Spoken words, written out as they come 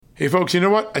Hey folks, you know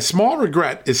what? A small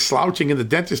regret is slouching in the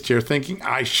dentist chair thinking,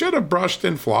 I should have brushed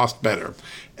and flossed better.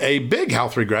 A big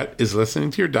health regret is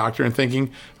listening to your doctor and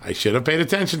thinking, I should have paid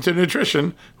attention to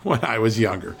nutrition when I was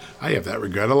younger. I have that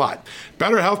regret a lot.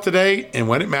 Better health today, and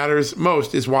when it matters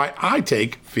most, is why I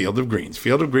take Field of Greens.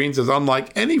 Field of Greens is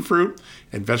unlike any fruit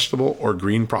and vegetable or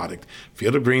green product.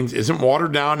 Field of Greens isn't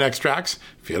watered down extracts.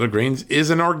 Field of Greens is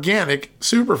an organic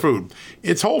superfood.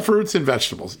 It's whole fruits and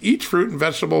vegetables. Each fruit and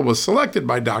vegetable was selected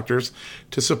by doctors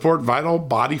to support vital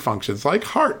body functions like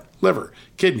heart, liver,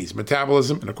 kidneys,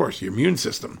 metabolism, and of course, your immune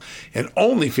system. And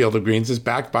only Field of Greens is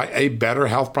backed by a better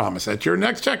health promise. At your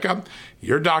next checkup,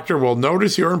 your doctor will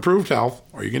notice your improved health,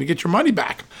 or you're going to get your money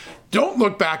back. Don't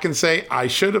look back and say, I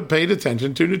should have paid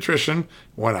attention to nutrition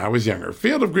when I was younger.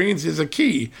 Field of Greens is a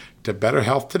key to better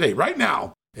health today, right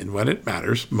now, and when it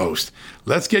matters most.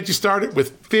 Let's get you started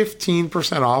with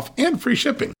 15% off and free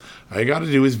shipping. All you got to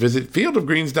do is visit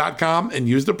fieldofgreens.com and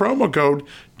use the promo code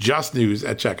JUSTNEWS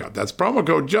at checkout. That's promo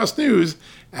code JUSTNEWS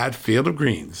at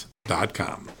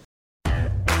fieldofgreens.com.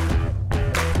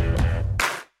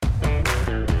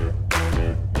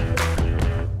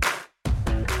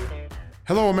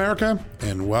 Hello, America,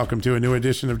 and welcome to a new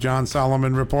edition of John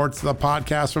Solomon Reports, the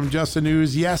podcast from Just the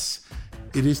News. Yes,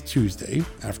 it is Tuesday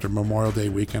after Memorial Day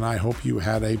weekend. I hope you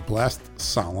had a blessed,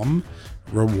 solemn,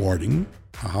 rewarding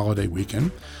holiday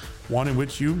weekend, one in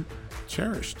which you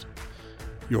cherished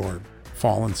your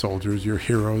fallen soldiers, your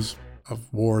heroes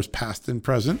of wars past and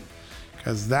present,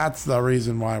 because that's the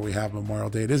reason why we have Memorial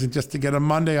Day. It isn't just to get a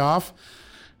Monday off,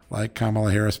 like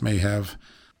Kamala Harris may have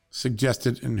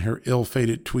suggested in her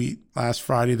ill-fated tweet last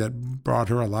Friday that brought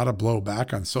her a lot of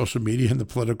blowback on social media in the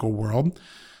political world.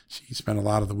 She spent a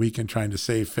lot of the weekend trying to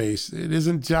save face. It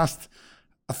isn't just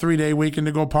a 3-day weekend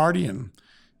to go partying.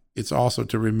 It's also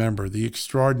to remember the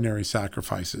extraordinary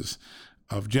sacrifices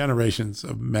of generations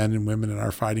of men and women in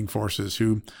our fighting forces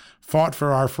who fought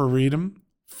for our freedom,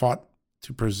 fought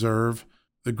to preserve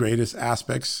the greatest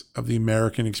aspects of the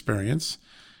American experience,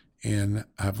 and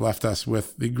have left us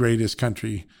with the greatest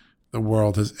country the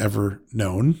world has ever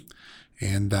known.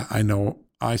 And I know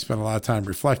I spent a lot of time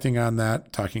reflecting on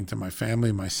that, talking to my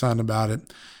family, my son about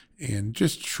it, and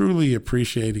just truly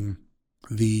appreciating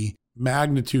the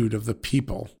magnitude of the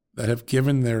people that have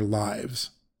given their lives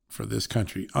for this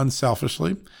country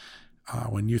unselfishly.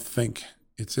 When you think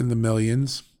it's in the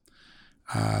millions,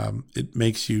 it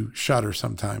makes you shudder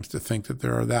sometimes to think that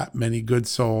there are that many good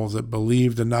souls that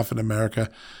believed enough in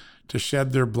America to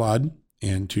shed their blood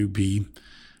and to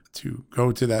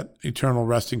go to that eternal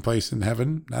resting place in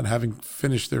heaven, not having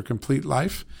finished their complete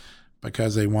life,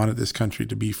 because they wanted this country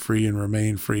to be free and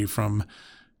remain free from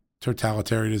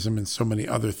totalitarianism and so many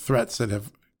other threats that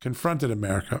have confronted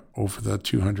America over the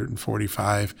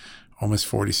 245, almost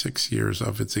 46 years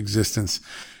of its existence.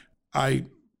 I,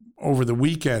 over the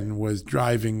weekend, was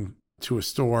driving to a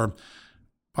store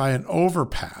by an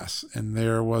overpass, and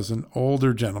there was an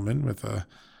older gentleman with a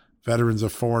Veterans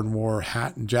of Foreign War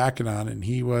hat and jacket on, and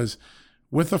he was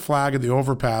with a flag at the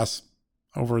overpass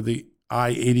over the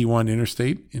I-81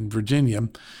 interstate in Virginia,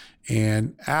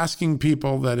 and asking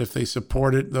people that if they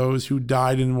supported those who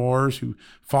died in wars, who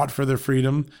fought for their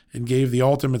freedom and gave the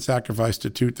ultimate sacrifice to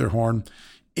toot their horn.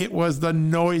 It was the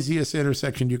noisiest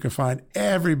intersection you can find.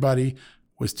 Everybody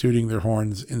was tooting their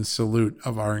horns in salute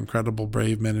of our incredible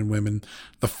brave men and women,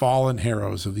 the fallen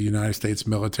heroes of the United States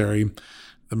military,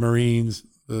 the Marines,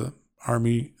 the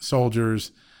Army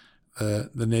soldiers, the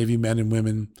Navy men and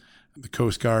women, the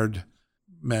Coast Guard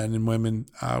men and women,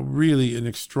 really an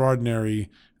extraordinary,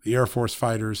 the Air Force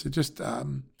fighters, it just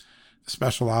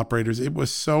special operators. It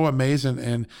was so amazing.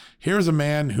 And here's a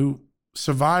man who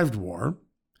survived war.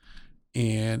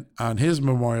 And on his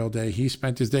Memorial Day, he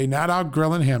spent his day not out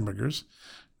grilling hamburgers,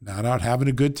 not out having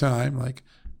a good time like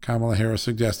Kamala Harris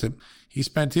suggested. He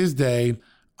spent his day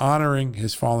honoring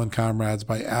his fallen comrades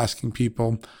by asking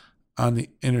people on the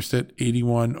Interstate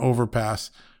 81 overpass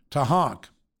to honk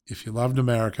if you loved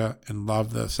America and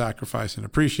loved the sacrifice and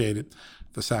appreciated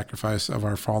the sacrifice of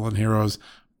our fallen heroes.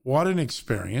 What an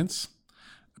experience.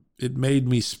 It made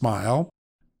me smile.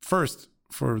 First,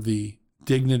 for the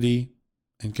dignity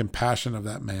and compassion of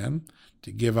that man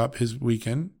to give up his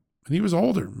weekend. And he was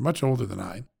older, much older than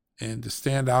I. And to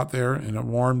stand out there in a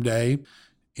warm day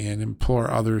and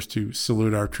implore others to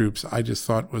salute our troops, I just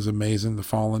thought was amazing, the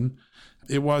fallen.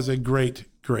 It was a great,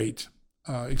 great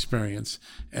experience.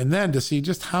 And then to see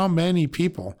just how many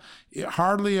people,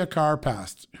 hardly a car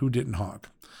passed who didn't honk.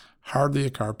 Hardly a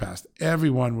car passed.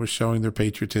 Everyone was showing their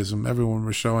patriotism. Everyone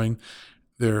was showing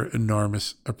their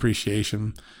enormous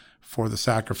appreciation for the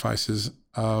sacrifices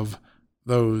of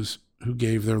those who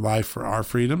gave their life for our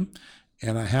freedom.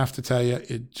 And I have to tell you,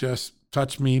 it just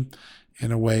touched me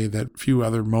in a way that few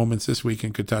other moments this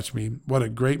weekend could touch me. What a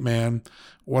great man,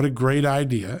 what a great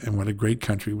idea, and what a great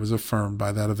country was affirmed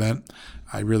by that event.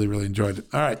 I really, really enjoyed it.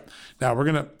 All right, now we're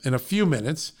going to, in a few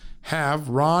minutes, have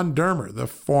Ron Dermer, the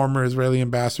former Israeli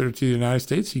ambassador to the United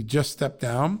States. He just stepped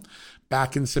down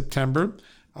back in September.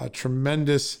 A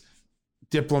tremendous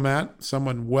diplomat,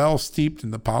 someone well steeped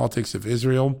in the politics of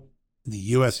Israel, the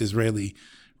U.S.-Israeli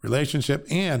relationship,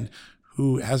 and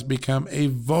who has become a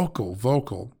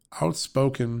vocal,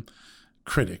 outspoken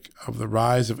critic of the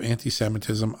rise of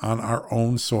anti-Semitism on our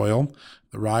own soil,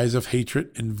 the rise of hatred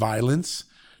and violence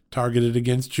targeted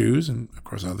against Jews and, of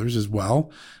course, others as well.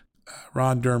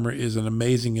 Ron Dermer is an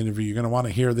amazing interview. You're going to want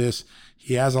to hear this.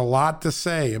 He has a lot to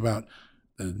say about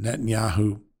the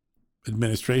Netanyahu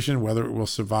administration, whether it will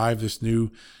survive this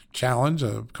new challenge.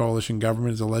 A coalition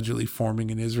government is allegedly forming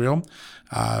in Israel.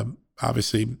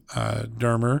 Obviously,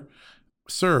 Dermer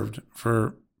served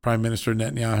for Prime Minister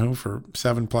Netanyahu for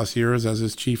 7+ years as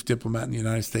his chief diplomat in the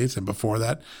United States, and before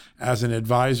that as an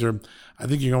advisor. I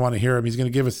think you're going to want to hear him. He's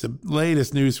going to give us the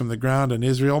latest news from the ground in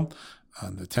Israel,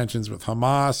 on the tensions with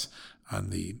Hamas, on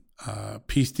the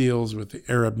peace deals with the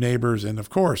Arab neighbors, and of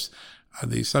course,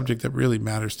 the subject that really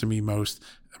matters to me most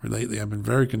lately. I've been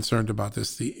very concerned about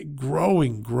this, the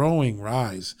growing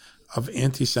rise of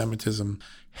anti-Semitism,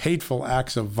 hateful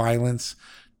acts of violence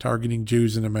targeting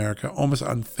Jews in America, almost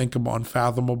unthinkable,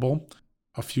 unfathomable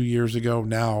a few years ago,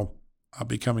 now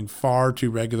becoming far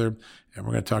too regular. And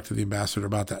we're going to talk to the ambassador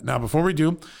about that. Now, before we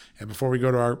do, and before we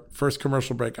go to our first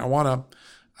commercial break, I want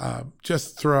to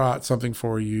just throw out something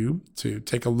for you to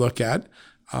take a look at.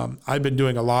 I've been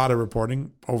doing a lot of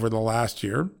reporting over the last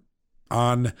year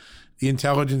on the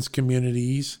intelligence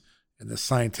communities and the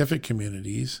scientific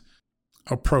communities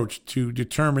approach to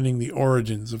determining the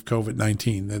origins of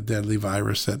COVID-19, the deadly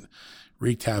virus that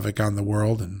wreaked havoc on the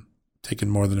world and taken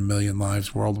more than 1 million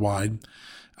lives worldwide.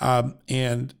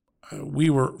 And we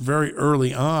were very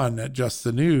early on at Just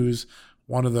the News,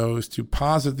 one of those to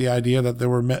posit the idea that there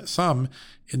were some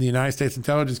in the United States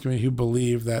intelligence community who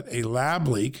believed that a lab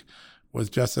leak was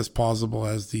just as plausible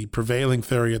as the prevailing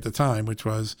theory at the time, which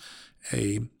was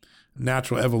a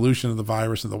natural evolution of the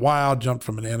virus in the wild, jumped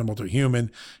from an animal to a human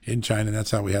in China. And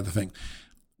that's how we had the thing.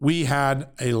 We had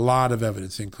a lot of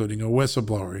evidence, including a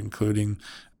whistleblower, including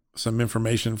some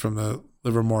information from the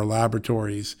Livermore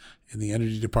Laboratories in the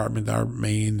Energy Department, our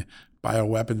main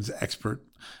bioweapons expert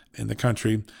in the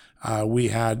country. We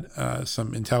had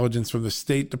some intelligence from the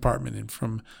State Department and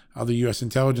from other U.S.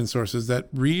 intelligence sources that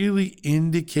really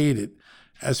indicated,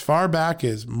 as far back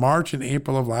as March and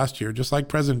April of last year, just like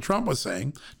President Trump was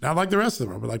saying, not like the rest of the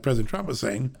world, but like President Trump was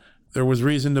saying, there was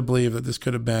reason to believe that this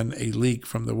could have been a leak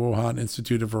from the Wuhan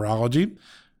Institute of Virology,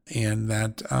 and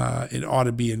that it ought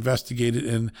to be investigated.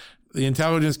 And the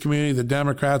intelligence community, the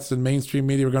Democrats and mainstream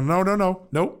media were going,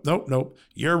 nope,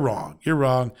 you're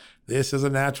wrong. This is a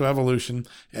natural evolution.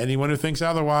 Anyone who thinks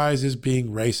otherwise is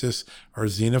being racist or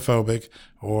xenophobic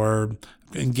or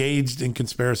engaged in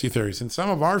conspiracy theories. And some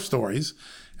of our stories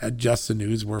at Just the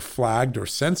News were flagged or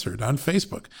censored on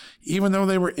Facebook, even though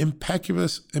they were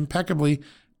impeccably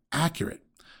accurate.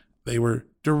 They were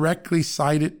directly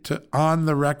cited to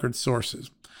on-the-record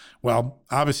sources. Well,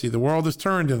 obviously, the world has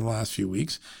turned in the last few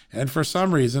weeks, and for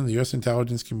some reason, the U.S.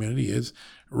 intelligence community is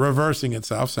reversing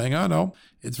itself, saying, oh, no,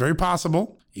 it's very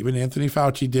possible. Even Anthony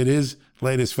Fauci did his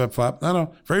latest flip-flop.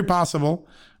 No, very possible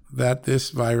that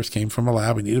this virus came from a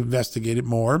lab. We need to investigate it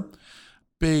more.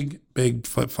 Big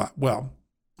flip-flop. Well,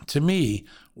 to me,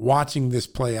 watching this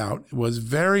play out was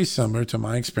very similar to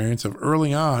my experience of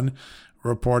early on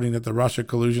reporting that the Russia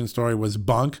collusion story was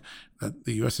bunk, that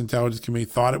the U.S. intelligence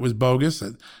community thought it was bogus,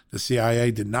 that the CIA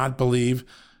did not believe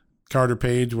Carter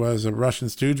Page was a Russian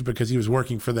stooge because he was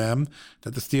working for them,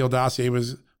 that the Steele dossier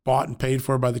was bought and paid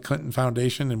for by the Clinton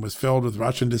Foundation and was filled with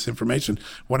Russian disinformation.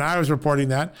 When I was reporting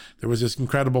that, there was this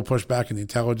incredible pushback in the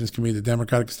intelligence community, the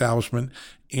Democratic establishment,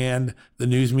 and the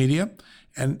news media.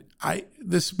 And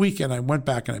this weekend, I went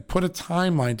back and I put a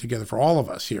timeline together for all of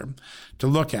us here to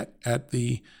look at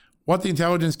what the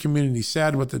intelligence community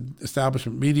said, what the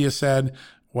establishment media said,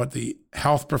 what the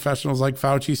health professionals like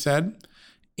Fauci said,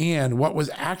 and what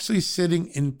was actually sitting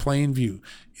in plain view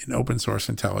in open source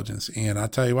intelligence. And I'll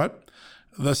tell you what,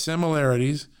 the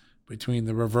similarities between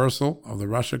the reversal of the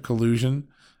Russia collusion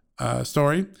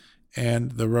story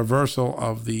and the reversal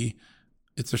of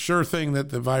it's a sure thing that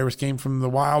the virus came from the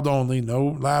wild only, no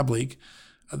lab leak,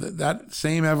 that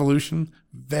same evolution,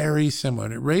 very similar.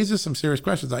 And it raises some serious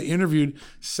questions. I interviewed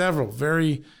several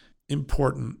very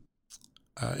important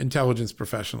intelligence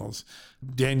professionals.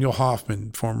 Daniel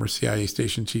Hoffman, former CIA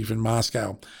station chief in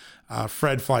Moscow.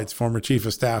 Fred Fleitz, former chief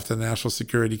of staff to the National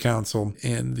Security Council,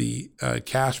 and the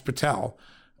Kash Patel,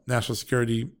 national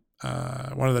security,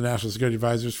 one of the national security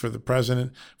advisors for the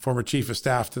president, former chief of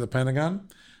staff to the Pentagon,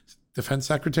 defense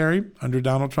secretary under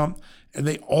Donald Trump. And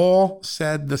they all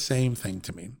said the same thing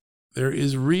to me. There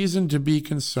is reason to be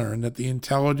concerned that the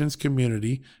intelligence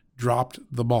community dropped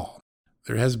the ball.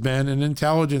 There has been an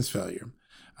intelligence failure.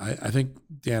 I think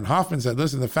Dan Hoffman said,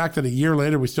 listen, the fact that a year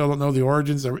later we still don't know the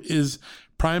origins is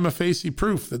prima facie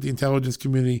proof that the intelligence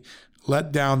community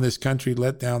let down this country,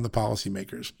 let down the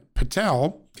policymakers.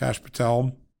 Kash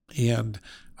Patel, and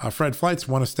Fred Fleitz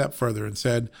went a step further and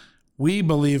said, we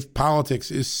believe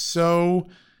politics is so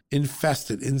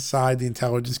infested inside the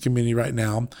intelligence community right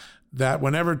now that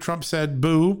whenever Trump said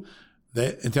boo,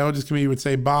 the intelligence community would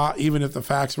say bah, even if the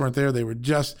facts weren't there. They were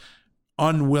just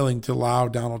unwilling to allow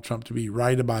Donald Trump to be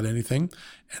right about anything.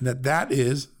 And that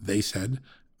is, they said,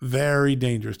 very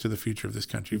dangerous to the future of this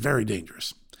country, very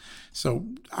dangerous. So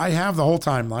I have the whole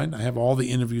timeline. I have all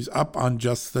the interviews up on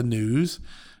Just the News.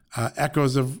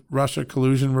 Echoes of Russia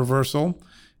collusion reversal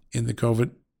in the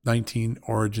COVID-19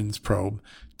 origins probe.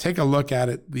 Take a look at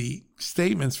it. The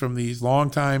statements from these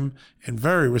longtime and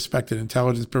very respected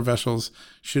intelligence professionals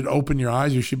should open your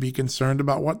eyes. You should be concerned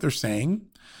about what they're saying.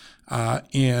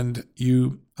 And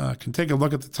you can take a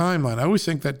look at the timeline. I always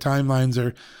think that timelines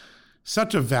are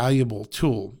such a valuable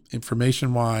tool,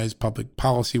 information-wise, public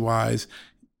policy-wise.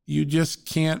 You just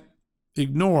can't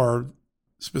ignore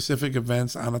specific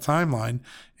events on a timeline.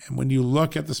 And when you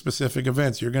look at the specific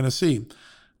events, you're going to see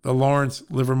the Lawrence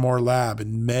Livermore Lab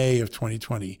in May of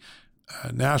 2020,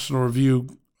 National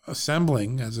Review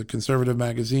assembling as a conservative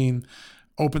magazine,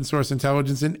 open source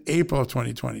intelligence in April of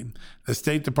 2020, the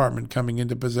State Department coming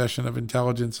into possession of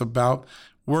intelligence about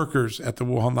workers at the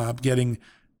Wuhan lab getting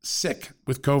sick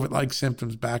with COVID-like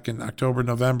symptoms back in October,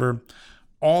 November.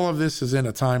 All of this is in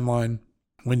a timeline.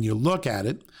 When you look at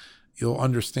it, you'll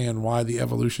understand why the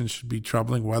evolution should be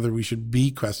troubling, whether we should be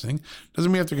questioning.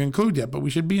 Doesn't mean we have to conclude yet, but we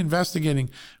should be investigating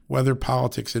whether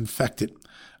politics infected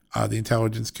the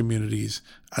intelligence community's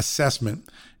assessment.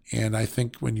 And I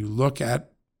think when you look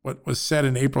at what was said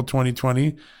in April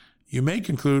 2020, you may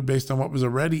conclude, based on what was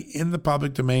already in the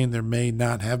public domain, there may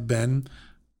not have been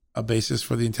a basis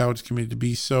for the intelligence community to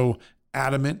be so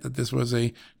adamant that this was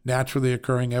a naturally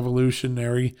occurring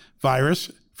evolutionary virus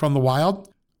from the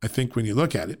wild. I think when you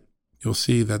look at it, you'll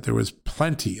see that there was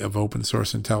plenty of open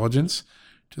source intelligence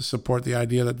to support the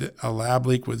idea that a lab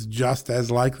leak was just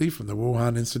as likely from the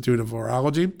Wuhan Institute of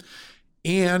Virology.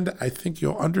 And I think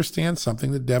you'll understand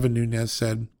something that Devin Nunes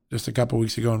said just a couple of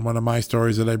weeks ago in one of my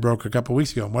stories that I broke a couple of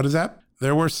weeks ago. And what is that?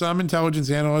 There were some intelligence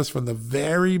analysts from the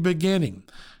very beginning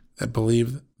that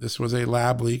believed this was a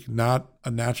lab leak, not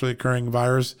a naturally occurring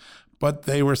virus, but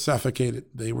they were suffocated.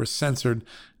 They were censored.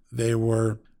 They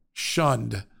were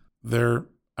shunned. Their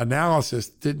analysis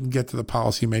didn't get to the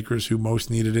policymakers who most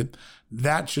needed it.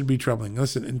 That should be troubling.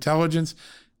 Listen, intelligence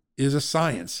is a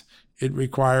science. It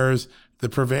requires the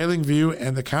prevailing view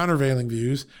and the countervailing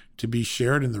views to be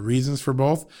shared and the reasons for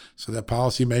both so that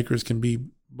policymakers can be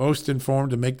most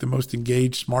informed and make the most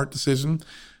engaged, smart decision.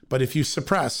 But if you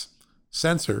suppress,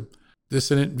 censor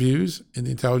dissident views in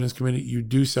the intelligence community, you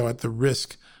do so at the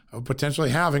risk of potentially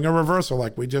having a reversal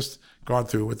like we just gone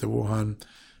through with the Wuhan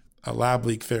lab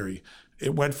leak theory.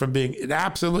 It went from being, it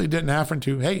absolutely didn't happen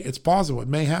to, hey, it's plausible, it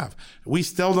may have. We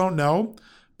still don't know,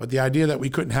 but the idea that we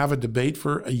couldn't have a debate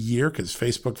for a year because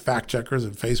Facebook fact checkers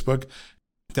and Facebook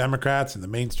Democrats and the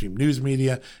mainstream news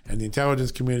media and the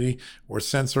intelligence community were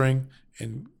censoring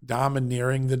and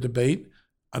domineering the debate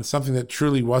on something that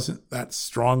truly wasn't that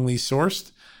strongly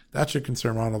sourced, that should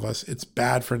concern all of us. It's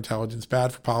bad for intelligence,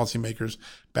 bad for policymakers,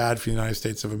 bad for the United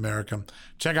States of America.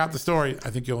 Check out the story. I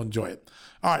think you'll enjoy it.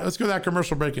 All right, let's go to that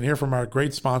commercial break and hear from our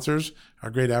great sponsors, our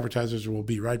great advertisers. We'll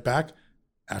be right back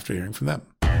after hearing from them.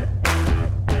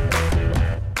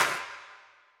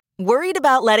 Worried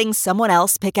about letting someone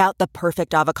else pick out the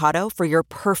perfect avocado for your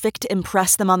perfect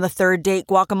impress them on the third date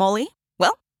guacamole?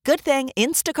 Well, good thing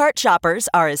Instacart shoppers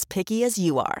are as picky as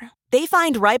you are. They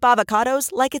find ripe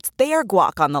avocados like it's their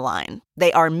guac on the line.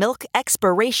 They are milk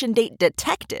expiration date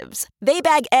detectives. They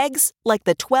bag eggs like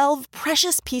the 12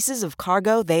 precious pieces of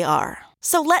cargo they are.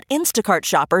 So let Instacart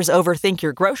shoppers overthink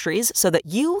your groceries so that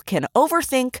you can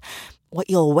overthink what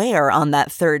you'll wear on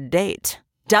that third date.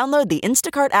 Download the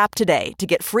Instacart app today to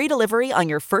get free delivery on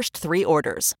your first 3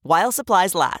 orders, while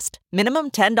supplies last.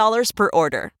 Minimum $10 per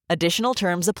order. Additional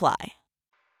terms apply.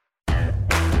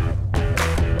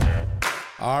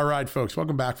 All right, folks,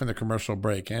 welcome back from the commercial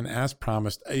break. And as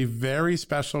promised, a very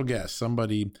special guest,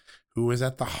 somebody who is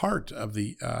at the heart of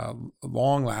the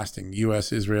long-lasting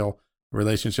U.S.-Israel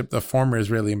relationship, the former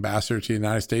Israeli ambassador to the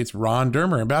United States, Ron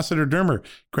Dermer. Ambassador Dermer,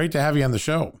 great to have you on the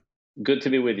show. Good to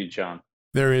be with you, John.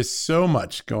 There is so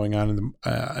much going on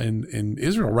in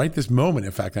Israel right this moment.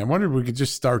 In fact, I wondered if we could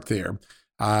just start there.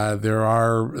 There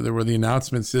were the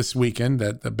announcements this weekend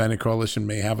that the Bennett coalition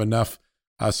may have enough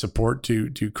support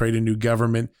to create a new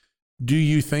government. Do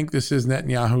you think this is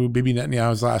Bibi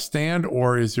Netanyahu's last stand,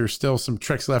 or is there still some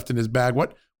tricks left in his bag?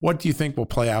 What do you think will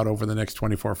play out over the next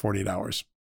 24, 48 hours?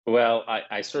 Well,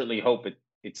 I certainly hope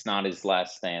it's not his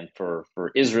last stand for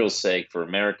Israel's sake, for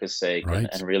America's sake, right.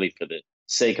 and really for the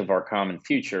sake of our common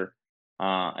future.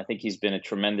 I think he's been a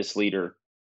tremendous leader,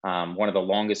 one of the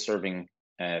longest serving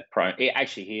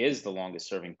actually, he is the longest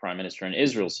serving prime minister in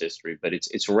Israel's history, but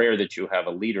it's rare that you have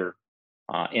a leader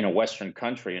in a Western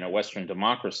country, in a Western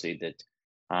democracy, that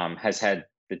has had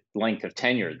the length of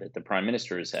tenure that the prime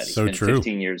minister has had. He's been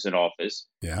 15 years in office.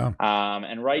 Yeah.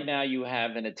 And right now you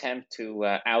have an attempt to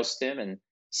oust him, and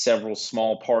several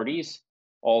small parties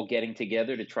all getting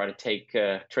together to try to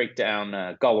take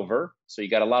down Gulliver. So you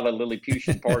got a lot of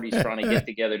Lilliputian parties trying to get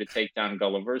together to take down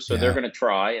Gulliver. So they're going to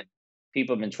try, and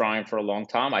people have been trying for a long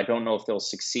time. I don't know if they'll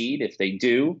succeed. If they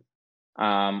do,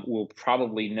 we'll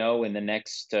probably know in the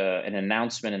next an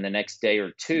announcement in the next day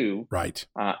or two. Right.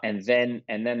 And then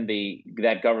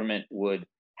that government would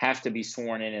have to be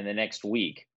sworn in the next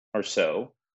week or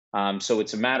so. So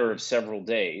it's a matter of several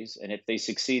days. And if they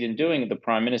succeed in doing it, the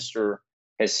prime minister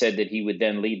has said that he would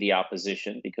then lead the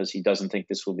opposition because he doesn't think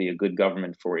this will be a good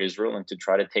government for Israel, and to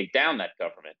try to take down that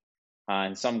government.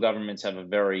 And some governments have a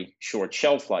very short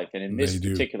shelf life. And in this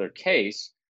particular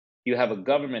case, you have a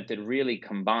government that really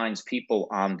combines people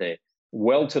on the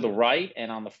well to the right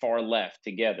and on the far left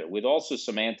together, with also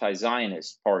some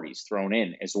anti-Zionist parties thrown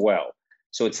in as well.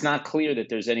 So it's not clear that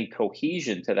there's any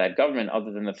cohesion to that government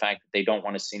other than the fact that they don't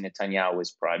want to see Netanyahu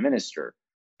as prime minister.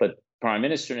 But Prime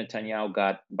Minister Netanyahu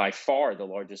got by far the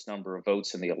largest number of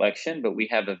votes in the election, but we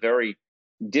have a very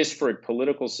disparate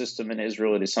political system in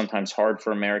Israel. It is sometimes hard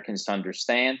for Americans to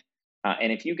understand.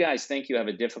 And if you guys think you have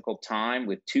a difficult time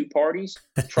with two parties,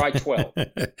 try 12.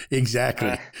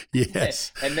 Exactly.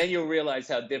 Yes. And then you'll realize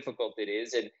how difficult it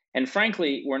is. And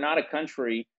frankly, we're not a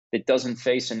country that doesn't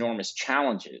face enormous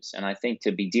challenges. And I think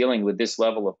to be dealing with this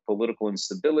level of political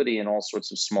instability and all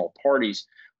sorts of small parties,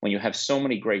 when you have so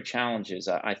many great challenges,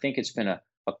 I think it's been a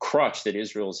crutch that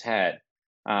Israel's had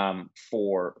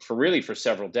for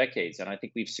several decades. And I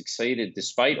think we've succeeded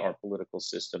despite our political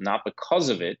system, not because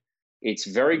of it. It's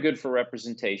very good for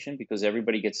representation because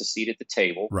everybody gets a seat at the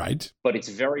table. Right. But it's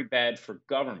very bad for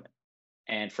government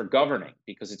and for governing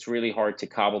because it's really hard to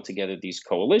cobble together these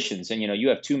coalitions. And, you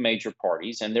have two major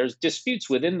parties and there's disputes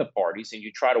within the parties and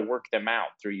you try to work them out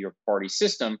through your party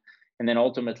system. And then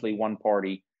ultimately one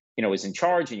party, is in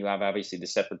charge and you have obviously the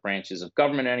separate branches of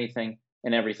government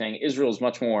and everything. Israel is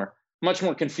much more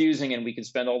confusing, and we can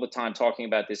spend all the time talking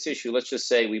about this issue. Let's just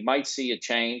say we might see a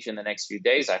change in the next few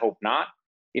days. I hope not.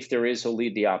 If there is, he'll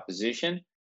lead the opposition.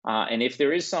 And if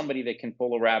there is somebody that can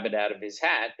pull a rabbit out of his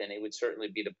hat, then it would certainly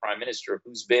be the prime minister,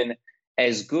 who's been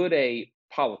as good a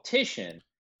politician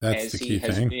as he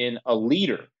has been a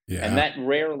leader. Yeah. And that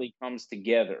rarely comes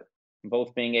together.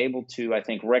 Both being able to, I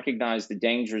think, recognize the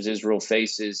dangers Israel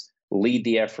faces, lead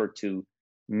the effort to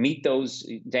meet those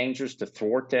dangers, to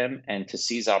thwart them, and to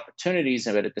seize opportunities,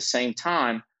 but at the same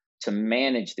time, to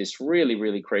manage this really,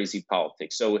 really crazy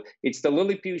politics. So it's the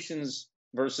Lilliputians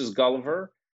versus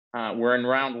Gulliver. We're in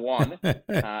round one.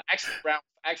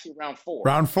 Actually, round four.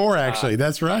 Round four, actually.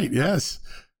 That's right. Yes.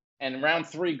 And round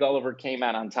three, Gulliver came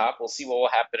out on top. We'll see what will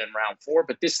happen in round four.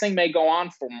 But this thing may go on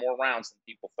for more rounds than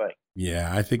people think. Yeah,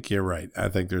 I think you're right. I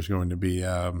think there's going to be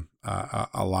a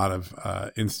lot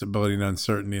of instability and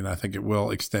uncertainty, and I think it will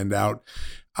extend out.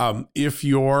 If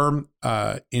you're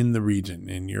in the region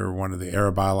and you're one of the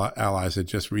Arab allies that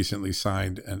just recently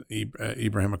signed an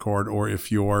Abraham Accord, or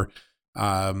if you're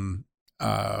a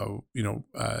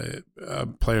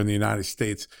player in the United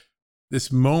States, this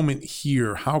moment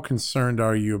here, how concerned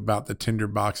are you about the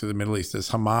tinderbox of the Middle East?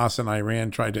 As Hamas and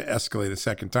Iran tried to escalate a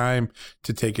second time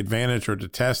to take advantage or to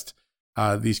test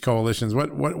these coalitions,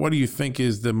 what do you think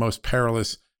is the most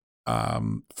perilous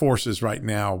forces right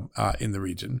now in the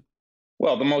region?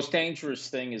 Well, the most dangerous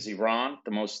thing is Iran.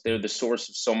 They're the source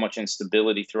of so much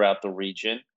instability throughout the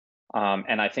region.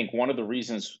 And I think one of the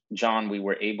reasons, John, we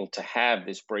were able to have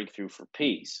this breakthrough for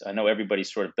peace, I know everybody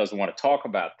sort of doesn't want to talk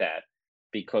about that,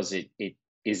 because it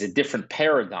is a different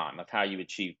paradigm of how you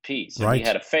achieve peace. And we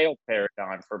had a failed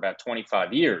paradigm for about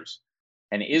 25 years.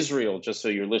 And Israel, just so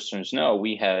your listeners know,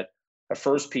 we had a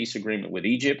first peace agreement with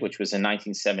Egypt, which was in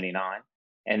 1979.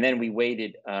 And then we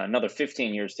waited another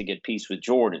 15 years to get peace with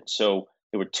Jordan. So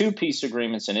There were two peace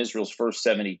agreements in Israel's first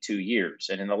 72 years.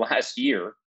 And in the last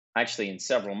year, actually in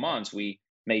several months, we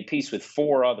made peace with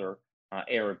four other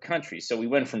Arab countries. So we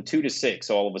went from 2 to 6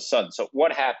 all of a sudden. So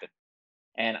what happened?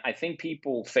 And I think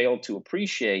people fail to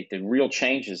appreciate the real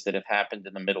changes that have happened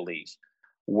in the Middle East,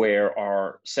 where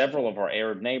several of our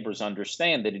Arab neighbors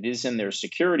understand that it is in their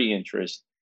security interest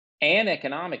and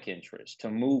economic interest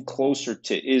to move closer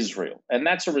to Israel. And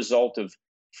that's a result of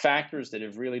factors that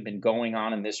have really been going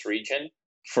on in this region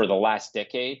for the last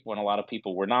decade, when a lot of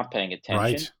people were not paying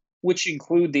attention, which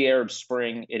include the Arab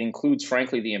Spring. It includes,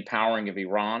 frankly, the empowering of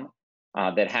Iran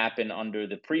that happened under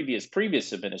the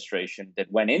previous administration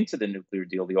that went into the nuclear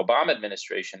deal, the Obama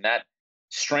administration. That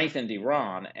strengthened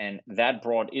Iran, and that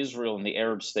brought Israel and the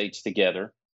Arab states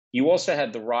together. You also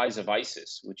had the rise of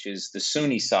ISIS, which is the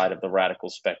Sunni side of the radical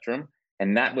spectrum,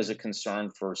 and that was a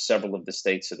concern for several of the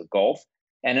states of the Gulf.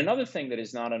 And another thing that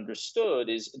is not understood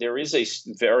is there is a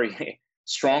very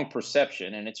strong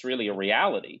perception, and it's really a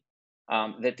reality,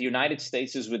 that the United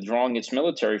States is withdrawing its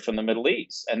military from the Middle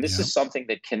East. And this is something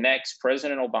that connects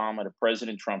President Obama to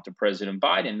President Trump to President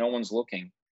Biden. No one's looking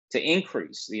to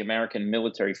increase the American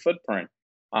military footprint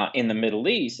in the Middle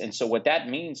East. And so what that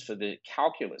means for the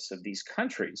calculus of these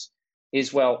countries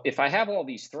is, well, if I have all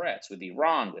these threats with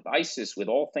Iran, with ISIS, with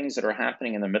all things that are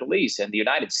happening in the Middle East, and the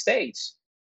United States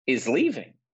is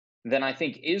leaving, then I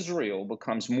think Israel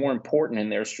becomes more important in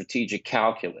their strategic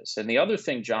calculus. And the other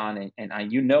thing, John,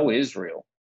 and you know Israel,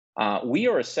 we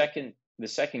are the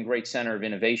second great center of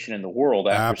innovation in the world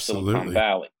after Silicon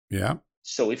Valley. Yeah.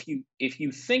 So if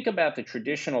you think about the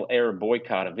traditional Arab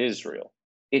boycott of Israel,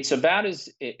 it's about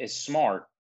as smart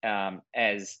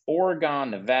as Oregon,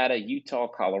 Nevada, Utah,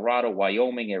 Colorado,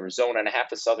 Wyoming, Arizona, and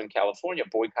half of Southern California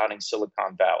boycotting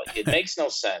Silicon Valley. It makes no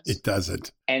sense. It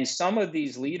doesn't. And some of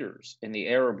these leaders in the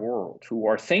Arab world who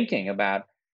are thinking about,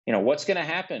 what's going to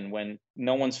happen when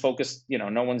no one's focused,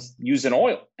 no one's using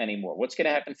oil anymore. What's going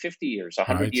to happen 50 years,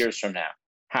 100 years from now?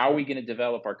 How are we going to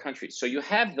develop our country? So you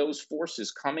have those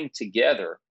forces coming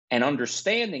together and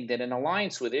understanding that an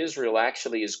alliance with Israel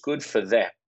actually is good for them,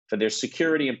 for their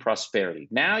security and prosperity.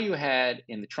 Now you had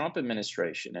in the Trump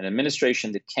administration, an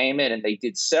administration that came in and they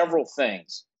did several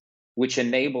things which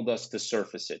enabled us to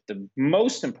surface it. The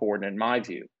most important, in my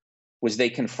view, was they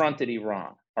confronted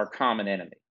Iran, our common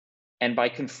enemy. And by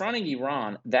confronting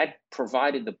Iran, that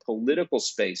provided the political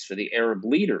space for the Arab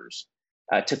leaders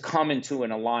to come into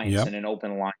an alliance and an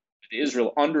open alliance with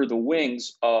Israel under the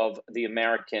wings of the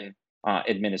American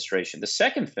administration. The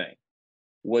second thing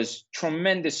was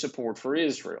tremendous support for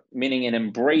Israel, meaning an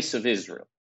embrace of Israel.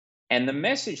 And the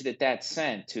message that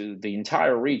sent to the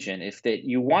entire region, if that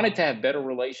you wanted to have better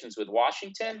relations with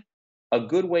Washington, a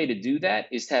good way to do that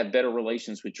is to have better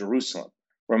relations with Jerusalem.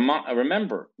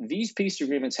 Remember, these peace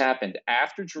agreements happened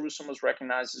after Jerusalem was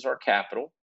recognized as our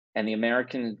capital, and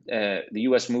the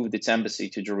U.S. moved its embassy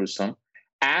to Jerusalem.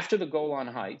 After the Golan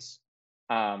Heights,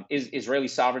 Israeli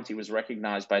sovereignty was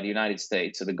recognized by the United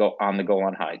States on the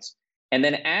Golan Heights. And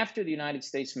then after the United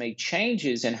States made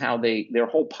changes in how their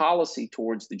whole policy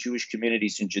towards the Jewish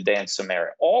communities in Judea and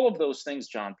Samaria, all of those things,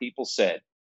 John, people said,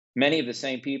 many of the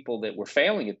same people that were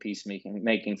failing at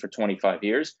peacemaking for 25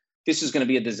 years, this is going to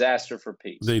be a disaster for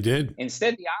peace. They did.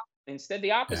 Instead, the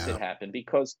opposite happened,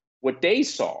 because what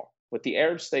the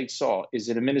Arab states saw, is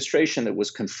an administration that was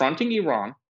confronting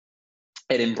Iran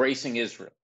and embracing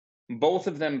Israel. Both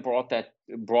of them both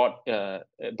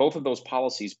of those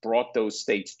policies brought those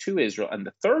states to Israel. And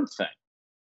the third thing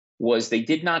was they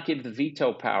did not give the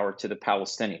veto power to the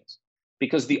Palestinians,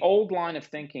 because the old line of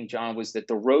thinking, John, was that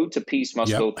the road to peace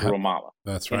must go through Ramallah.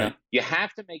 That's right. You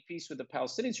have to make peace with the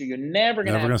Palestinians, or you're never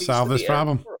going to solve this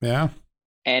problem. Yeah.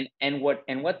 And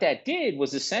what that did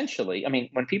was essentially,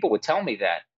 when people would tell me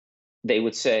that, they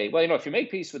would say, well, if you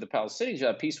make peace with the Palestinians, you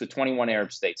have peace with 21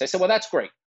 Arab states. I said, well, that's great.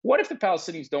 What if the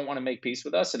Palestinians don't want to make peace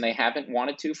with us, and they haven't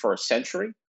wanted to for a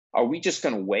century? Are we just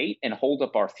going to wait and hold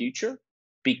up our future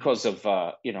because of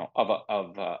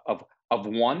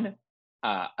one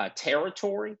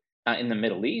territory in the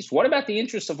Middle East? What about the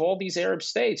interests of all these Arab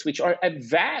states, which are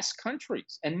vast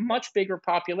countries and much bigger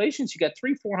populations? You got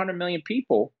 300-400 million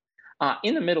people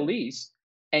in the Middle East,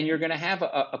 and you're going to have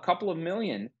a couple of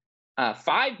million,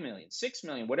 5 million, 6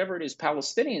 million, whatever it is,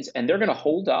 Palestinians, and they're going to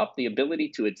hold up the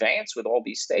ability to advance with all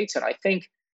these states. And I think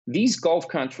these Gulf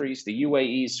countries, the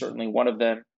UAE is certainly one of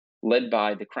them, led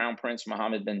by the Crown Prince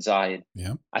Mohammed bin Zayed.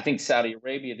 Yeah. I think Saudi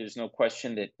Arabia, there's no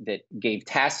question that gave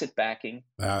tacit backing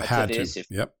to this.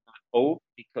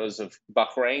 Because of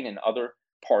Bahrain and other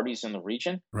parties in the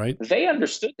region. Right. They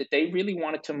understood that they really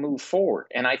wanted to move forward.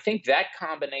 And I think that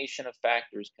combination of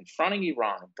factors, confronting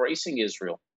Iran, embracing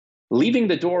Israel, leaving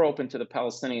the door open to the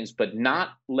Palestinians, but not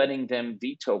letting them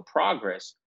veto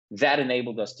progress, that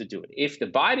enabled us to do it. If the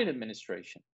Biden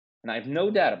administration, and I have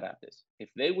no doubt about this, if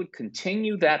they would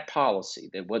continue that policy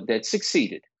that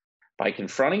succeeded by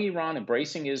confronting Iran,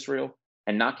 embracing Israel,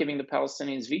 and not giving the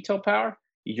Palestinians veto power,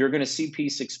 you're going to see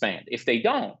peace expand. If they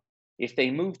don't, if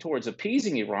they move towards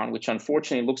appeasing Iran, which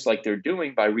unfortunately looks like they're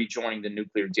doing by rejoining the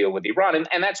nuclear deal with Iran,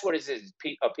 and that's what it is,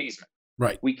 appeasement.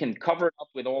 Right. We can cover it up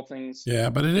with all things. Yeah,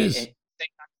 but it is. And say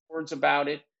words about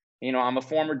it. I'm a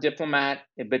former diplomat,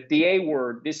 but the A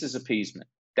word, this is appeasement.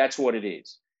 That's what it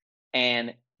is.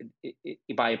 And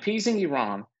by appeasing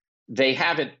Iran, they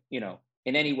haven't, in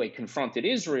any way confronted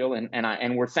Israel.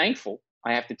 And we're thankful.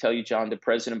 I have to tell you, John, that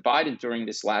President Biden, during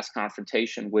this last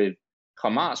confrontation with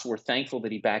Hamas, we're thankful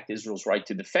that he backed Israel's right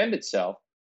to defend itself.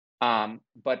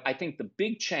 But I think the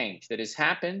big change that has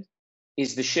happened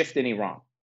is the shift in Iran.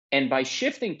 And by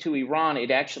shifting to Iran,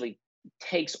 it actually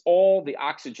takes all the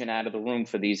oxygen out of the room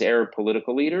for these Arab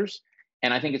political leaders.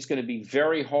 And I think it's going to be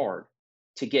very hard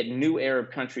to get new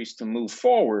Arab countries to move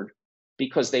forward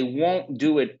because they won't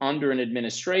do it under an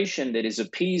administration that is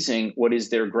appeasing what is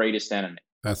their greatest enemy.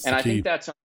 And I think that's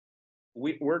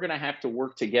we're going to have to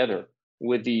work together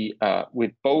with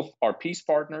with both our peace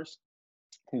partners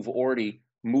who've already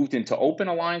moved into open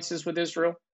alliances with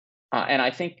Israel. And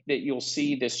I think that you'll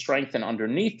see this strengthen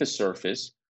underneath the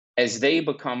surface as they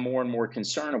become more and more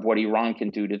concerned of what Iran can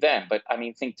do to them. But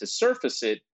I think to surface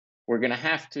it, we're going to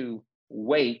have to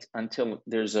wait until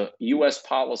there's a U.S.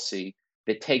 policy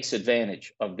that takes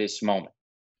advantage of this moment.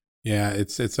 Yeah,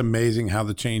 it's amazing how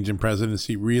the change in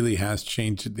presidency really has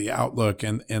changed the outlook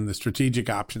and the strategic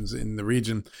options in the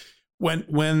region. When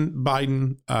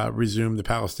Biden resumed the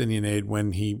Palestinian aid,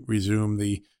 when he resumed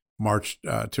the march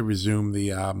to resume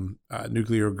the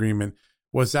nuclear agreement,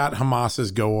 was that Hamas's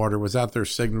go order? Was that their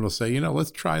signal to say,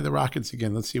 let's try the rockets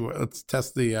again? Let's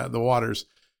test the waters.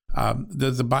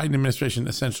 Does the Biden administration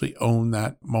essentially own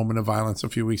that moment of violence a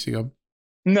few weeks ago?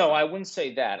 No, I wouldn't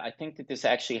say that. I think that this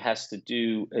actually has to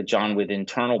do, John, with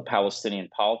internal Palestinian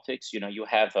politics. You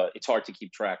have it's hard to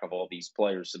keep track of all these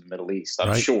players in the Middle East,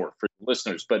 I'm sure, for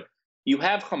listeners. But you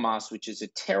have Hamas, which is a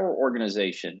terror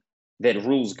organization that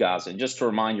rules Gaza. And just to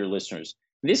remind your listeners,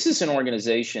 this is an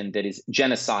organization that is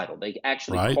genocidal. They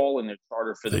actually call in their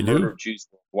charter for the murder of Jews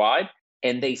worldwide,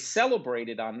 and they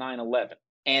celebrated on 9/11,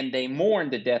 and they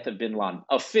mourned the death of bin Laden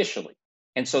officially.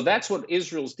 And so that's what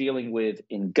Israel's dealing with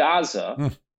in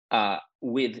Gaza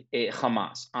with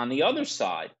Hamas. On the other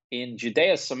side, in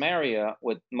Judea, Samaria,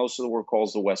 what most of the world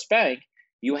calls the West Bank,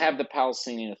 you have the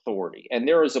Palestinian Authority. And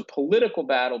there is a political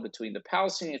battle between the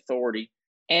Palestinian Authority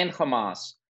and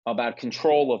Hamas about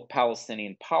control of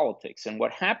Palestinian politics. And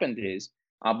what happened is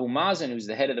Abu Mazen, who's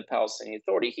the head of the Palestinian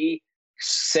Authority, he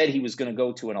said he was going to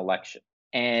go to an election.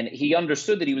 And he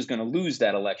understood that he was going to lose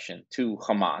that election to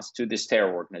Hamas, to this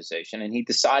terror organization. And he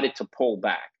decided to pull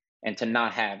back and to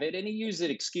not have it. And he used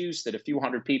an excuse that a few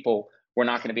hundred people were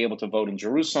not going to be able to vote in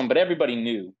Jerusalem. But everybody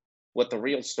knew what the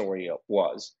real story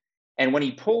was. And when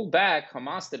he pulled back,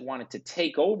 Hamas, that wanted to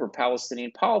take over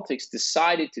Palestinian politics,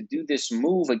 decided to do this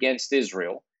move against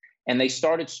Israel. And they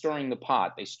started stirring the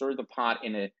pot. They stirred the pot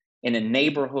in a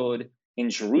neighborhood in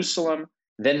Jerusalem.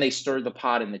 Then they stirred the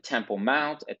pot in the Temple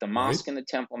Mount, at the mosque in the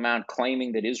Temple Mount,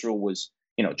 claiming that Israel was,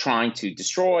 trying to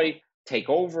destroy, take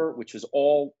over, which was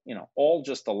all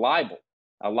just a libel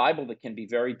that can be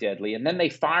very deadly. And then they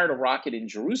fired a rocket in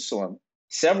Jerusalem,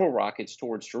 several rockets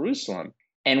towards Jerusalem.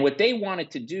 And what they wanted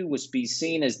to do was be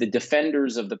seen as the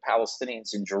defenders of the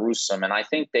Palestinians in Jerusalem. And I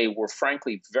think they were,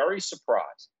 frankly, very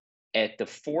surprised at the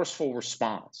forceful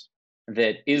response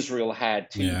that Israel had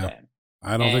to them.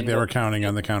 I don't think they were counting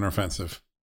on the counteroffensive.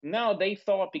 No, they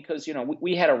thought because,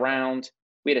 we had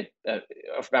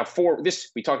about four.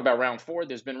 We talked about round 4.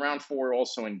 There's been round 4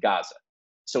 also in Gaza.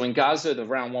 So in Gaza, the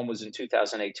round 1 was in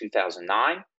 2008,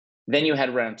 2009. Then you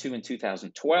had round 2 in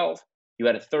 2012. You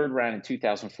had a third round in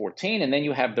 2014. And then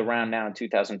you have the round now in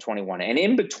 2021. And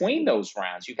in between those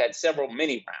rounds, you had several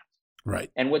mini rounds.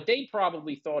 Right. And what they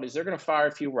probably thought is they're going to fire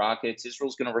a few rockets.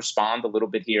 Israel's going to respond a little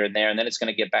bit here and there, and then it's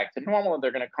going to get back to normal, and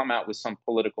they're going to come out with some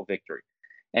political victory.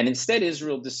 And instead,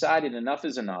 Israel decided enough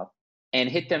is enough and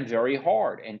hit them very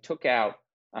hard and took out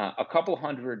a couple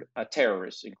hundred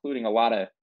terrorists, including a lot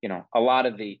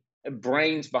of the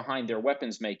brains behind their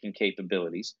weapons making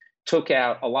capabilities, took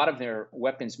out a lot of their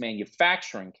weapons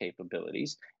manufacturing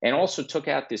capabilities, and also took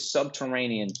out this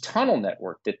subterranean tunnel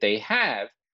network that they have,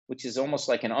 which is almost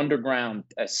like an underground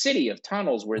city of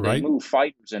tunnels where they move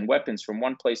fighters and weapons from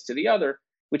one place to the other,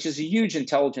 which is a huge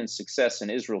intelligence success in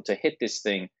Israel to hit this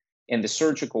thing in the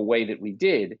surgical way that we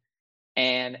did.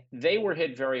 and they were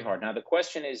hit very hard. Now, the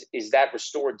question is that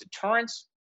restored deterrence?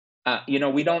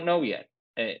 We don't know yet.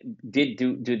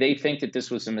 Do they think that this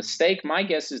was a mistake? My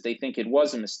guess is they think it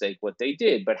was a mistake what they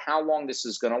did, but how long this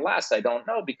is going to last, I don't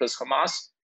know, because Hamas,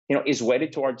 is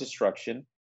wedded to our destruction,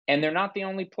 and they're not the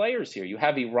only players here. You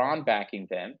have Iran backing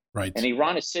them, Right. and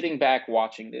Iran is sitting back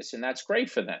watching this, and that's great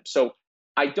for them. So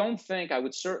I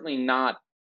would certainly not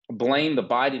blame the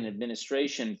Biden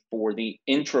administration for the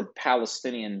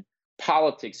intra-Palestinian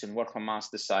politics and what Hamas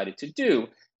decided to do.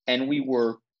 And we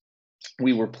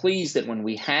were pleased that when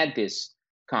we had this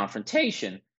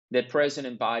confrontation, that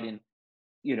President Biden,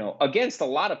 against a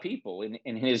lot of people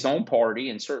in his own party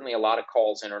and certainly a lot of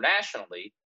calls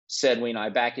internationally, said, I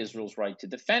back Israel's right to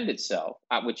defend itself,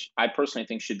 which I personally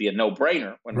think should be a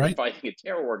no-brainer when we're fighting a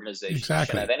terror organization.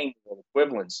 Exactly. You shouldn't have any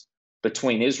equivalence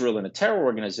between Israel and a terror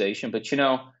organization. But,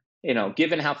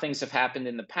 given how things have happened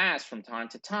in the past from time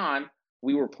to time,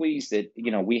 we were pleased that,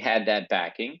 we had that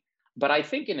backing. But I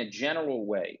think in a general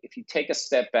way, if you take a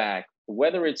step back,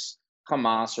 whether it's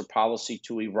Hamas or policy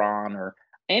to Iran or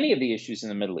any of the issues in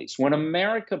the Middle East, when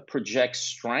America projects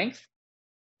strength,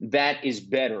 that is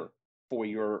better for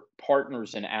your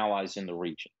partners and allies in the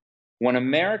region. When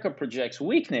America projects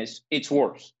weakness, it's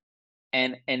worse.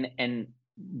 And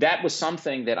that was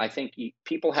something that I think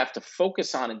people have to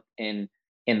focus on in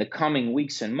the coming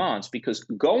weeks and months, because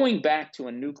going back to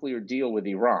a nuclear deal with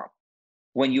Iran,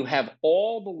 when you have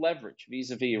all the leverage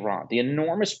vis-a-vis Iran, the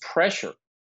enormous pressure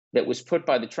that was put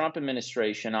by the Trump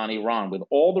administration on Iran with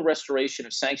all the restoration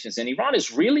of sanctions, and Iran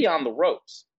is really on the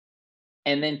ropes.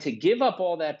 And then to give up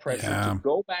all that pressure, to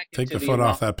go back take the foot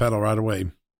off that pedal right away.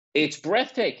 It's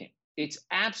breathtaking. It's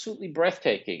absolutely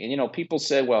breathtaking. And, people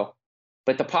say, well,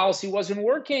 but the policy wasn't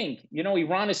working.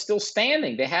 Iran is still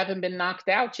standing. They haven't been knocked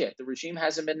out yet. The regime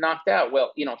hasn't been knocked out.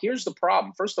 Well, here's the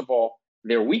problem. First of all,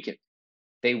 they're weakened.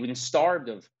 They've been starved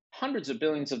of hundreds of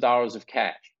billions of dollars of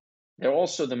cash. They're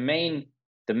also the main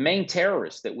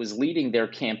terrorist that was leading their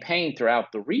campaign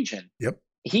throughout the region. Yep.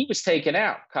 He was taken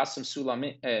out, Qasem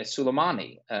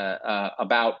Soleimani,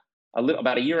 about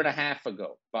a year and a half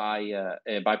ago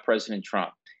by President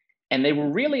Trump. And they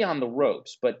were really on the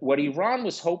ropes. But what Iran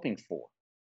was hoping for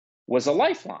was a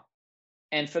lifeline.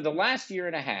 And for the last year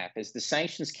and a half, as the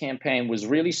sanctions campaign was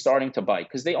really starting to bite,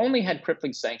 because they only had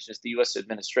crippling sanctions, the U.S.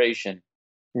 administration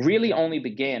really only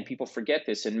began, people forget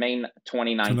this, in May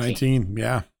 2019. 2019,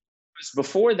 yeah.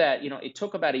 Before that, it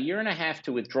took about a year and a half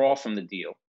to withdraw from the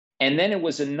deal. And then it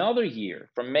was another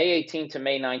year from May 18 to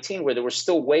May 19 where there were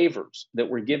still waivers that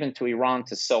were given to Iran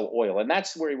to sell oil. And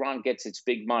that's where Iran gets its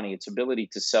big money, its ability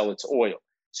to sell its oil.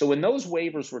 So when those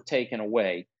waivers were taken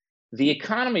away, the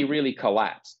economy really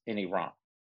collapsed in Iran.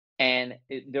 And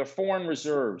their foreign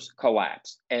reserves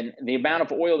collapsed. And the amount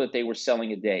of oil that they were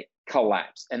selling a day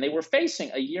collapsed. And they were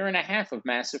facing a year and a half of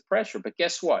massive pressure. But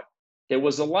guess what? There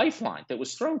was a lifeline that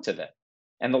was thrown to them.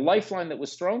 And the lifeline that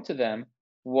was thrown to them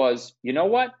was, you know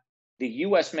what? The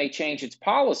U.S. may change its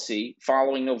policy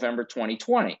following November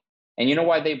 2020. And you know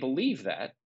why they believe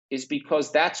that? Is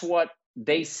because that's what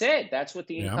they said. That's what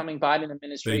the incoming Biden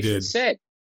administration said.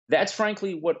 That's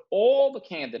frankly what all the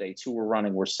candidates who were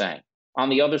running were saying on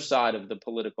the other side of the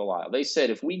political aisle. They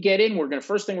said, if we get in,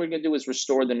 first thing we're going to do is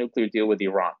restore the nuclear deal with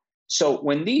Iran. So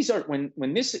when this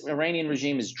Iranian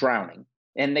regime is drowning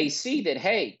and they see that,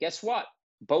 hey, guess what?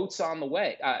 Boat's on the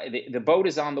way. The boat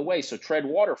is on the way. So tread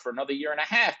water for another year and a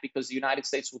half because the United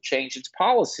States will change its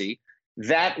policy.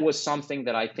 That was something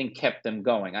that I think kept them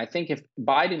going. I think if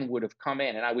Biden would have come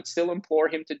in, and I would still implore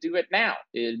him to do it now,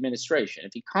 the administration,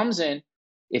 if he comes in,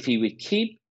 if he would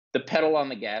keep the pedal on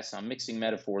the gas, I'm mixing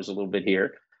metaphors a little bit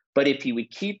here, but if he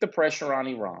would keep the pressure on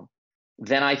Iran,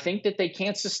 then I think that they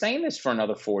can't sustain this for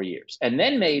another 4 years. And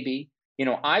then maybe,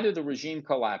 either the regime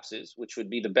collapses, which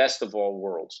would be the best of all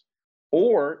worlds,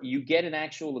 or you get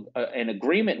an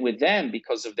agreement with them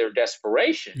because of their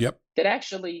desperation that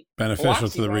actually beneficial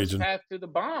to the region, path to the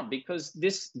bomb. Because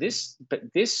this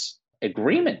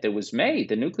agreement that was made,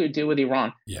 the nuclear deal with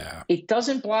Iran, it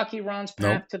doesn't block Iran's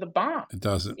path to the bomb. It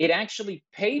doesn't. It actually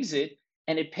paves it,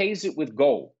 and it paves it with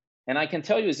gold. And I can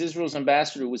tell you, as Israel's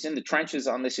ambassador, who was in the trenches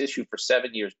on this issue for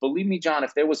 7 years, believe me, John,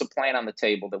 if there was a plan on the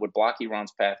table that would block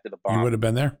Iran's path to the bomb, you would have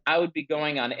been there. I would be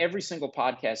going on every single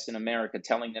podcast in America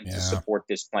telling them to support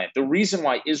this plan. The reason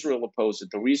why Israel opposed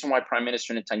it, the reason why Prime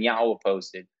Minister Netanyahu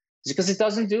opposed it, is because it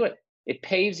doesn't do it. It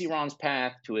paves Iran's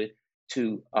path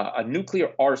to a nuclear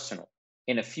arsenal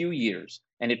in a few years,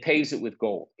 and it paves it with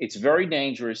gold. It's very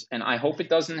dangerous, and I hope it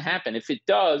doesn't happen. If it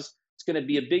does, it's going to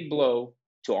be a big blow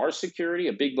to our security,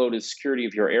 a big blow to the security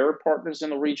of your Arab partners in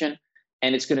the region,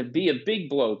 and it's going to be a big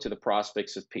blow to the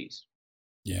prospects of peace.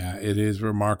 Yeah, it is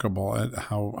remarkable at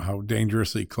how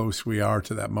dangerously close we are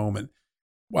to that moment.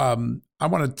 I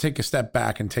want to take a step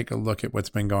back and take a look at what's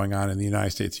been going on in the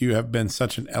United States. You have been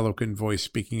such an eloquent voice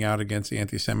speaking out against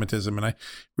anti-Semitism. And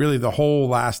really the whole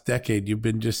last decade, you've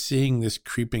been just seeing this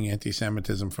creeping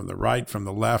anti-Semitism from the right, from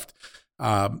the left.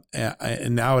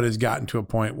 And now it has gotten to a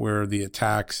point where the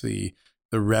attacks, the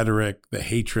rhetoric, the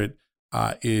hatred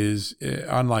is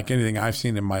unlike anything I've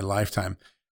seen in my lifetime.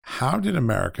 How did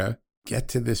America get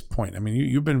to this point? I mean,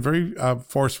 you've been very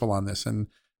forceful on this, and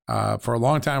for a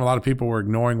long time, a lot of people were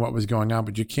ignoring what was going on,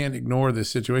 but you can't ignore this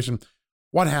situation.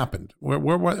 What happened? What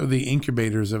were the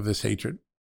incubators of this hatred?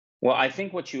 Well, I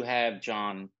think what you have,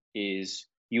 John, is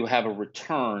you have a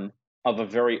return of a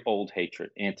very old hatred,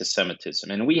 anti-Semitism.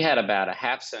 And we had about a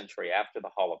half century after the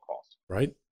Holocaust, right,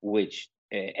 which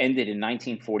ended in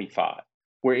 1945,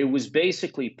 where it was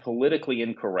basically politically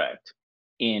incorrect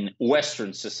in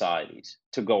Western societies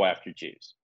to go after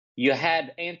Jews. You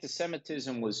had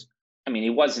anti-Semitism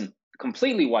it wasn't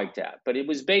completely wiped out, but it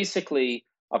was basically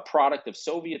a product of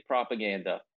Soviet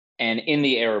propaganda and in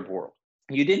the Arab world.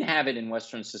 You didn't have it in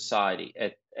Western society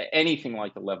at anything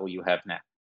like the level you have now.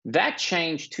 That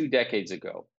changed 2 decades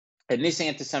ago, and this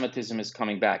anti-Semitism is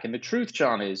coming back. And the truth,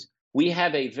 John, is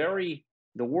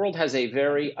the world has a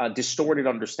very distorted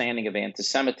understanding of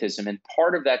anti-Semitism, and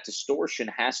part of that distortion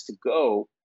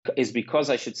is because,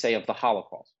 I should say, of the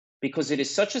Holocaust. Because it is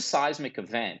such a seismic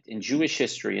event in Jewish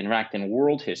history, in fact, in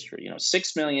world history.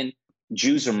 6 million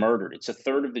Jews are murdered. It's a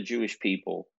third of the Jewish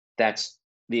people. That's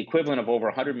the equivalent of over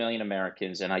 100 million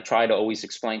Americans. And I try to always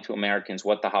explain to Americans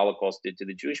what the Holocaust did to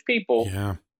the Jewish people.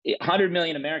 Yeah. 100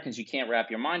 million Americans, you can't wrap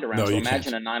your mind around. So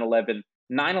imagine a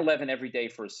 9/11 every day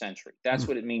for a century. That's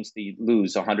what it means to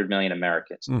lose 100 million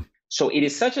Americans. So it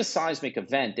is such a seismic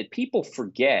event that people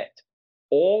forget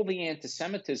all the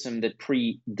anti-Semitism that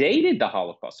predated the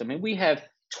Holocaust. I mean, we have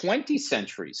 20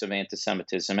 centuries of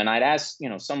anti-Semitism. And I'd ask,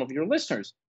 some of your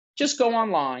listeners, just go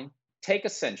online, take a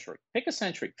century, pick a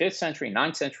century, 5th century,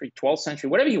 9th century, 12th century,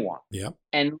 whatever you want. Yep.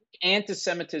 And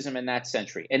anti-Semitism in that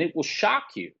century. And it will shock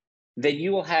you that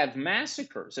you will have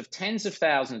massacres of tens of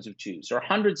thousands of Jews or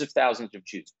hundreds of thousands of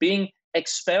Jews being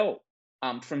expelled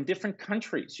from different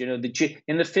countries, in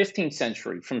the 15th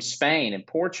century from Spain and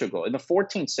Portugal, in the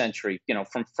 14th century,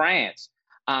 from France,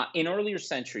 in earlier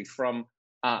century from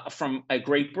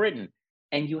Great Britain.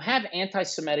 And you have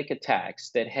anti-Semitic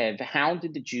attacks that have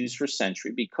hounded the Jews for a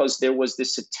century because there was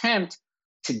this attempt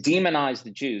to demonize the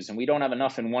Jews. And we don't have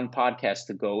enough in one podcast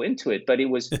to go into it, but it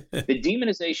was the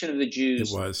demonization of the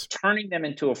Jews, turning them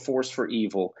into a force for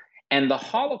evil. And the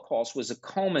Holocaust was a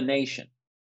culmination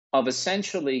of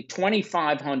essentially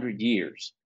 2,500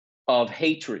 years of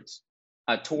hatreds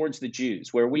towards the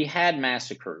Jews, where we had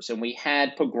massacres and we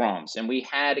had pogroms and we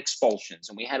had expulsions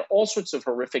and we had all sorts of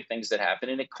horrific things that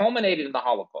happened. And it culminated in the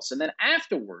Holocaust. And then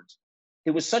afterwards,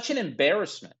 it was such an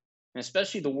embarrassment, and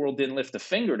especially the world didn't lift a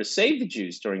finger to save the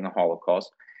Jews during the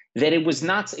Holocaust, that it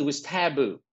was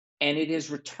taboo. And it has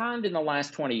returned in the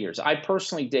last 20 years. I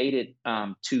personally dated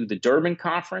to the Durban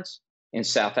Conference in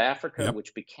South Africa, Yep.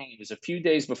 which was a few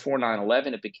days before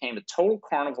 9/11. It became a total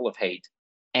carnival of hate.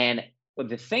 And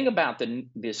the thing about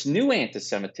this new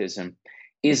anti-Semitism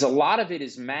is a lot of it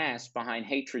is masked behind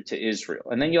hatred to Israel.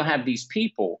 And then you'll have these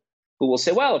people who will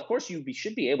say, well, of course you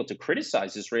should be able to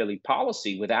criticize Israeli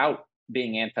policy without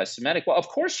being anti-Semitic. Well, of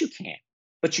course you can,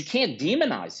 but you can't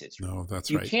demonize Israel. No, that's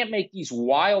You right. can't make these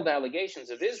wild allegations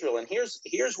of Israel. And here's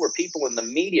where people in the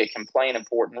media can play an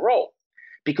important role.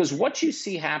 Because what you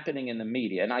see happening in the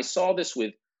media, and I saw this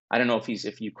with, I don't know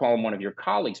if you call him one of your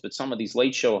colleagues, but some of these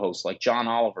late show hosts like John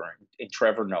Oliver and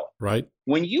Trevor Noah. Right.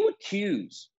 When you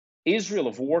accuse Israel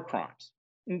of war crimes,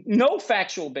 no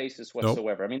factual basis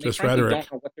whatsoever. Nope. I mean, they Just frankly rhetoric.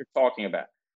 don't know what they're talking about.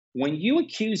 When you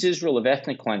accuse Israel of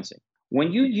ethnic cleansing,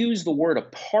 when you use the word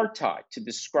apartheid to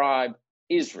describe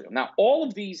Israel, now all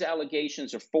of these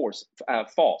allegations are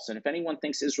false. And if anyone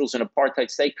thinks Israel's an apartheid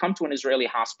state, come to an Israeli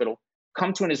hospital,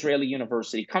 come to an Israeli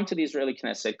university, come to the Israeli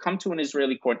Knesset, come to an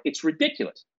Israeli court. It's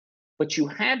ridiculous. But you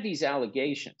have these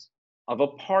allegations of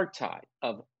apartheid,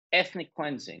 of ethnic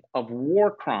cleansing, of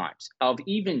war crimes, of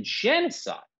even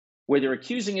genocide, where they're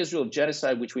accusing Israel of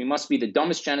genocide, which we must be the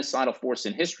dumbest genocidal force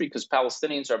in history because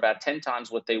Palestinians are about 10 times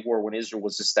what they were when Israel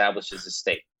was established as a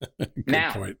state.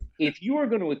 Now, point. if you are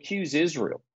going to accuse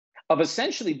Israel of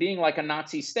essentially being like a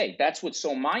Nazi state, that's what's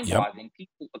so mind-boggling. Yep.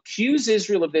 People accuse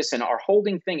Israel of this and are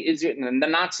holding Israel in the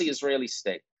Nazi Israeli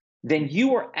state. Then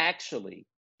you are actually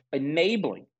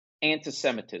enabling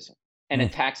anti-Semitism and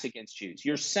attacks against Jews.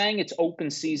 You're saying it's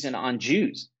open season on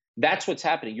Jews. That's what's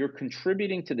happening. You're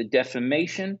contributing to the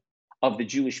defamation of the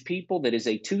Jewish people that is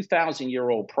a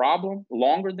 2,000-year-old problem,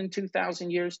 longer than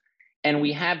 2,000 years. And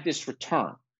we have this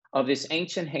return of this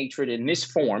ancient hatred in this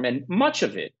form. And much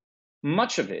of it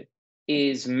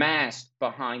is masked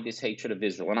behind this hatred of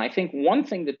Israel. And I think one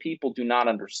thing that people do not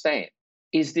understand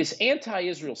is this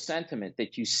anti-Israel sentiment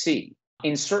that you see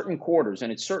in certain quarters,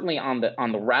 and it's certainly on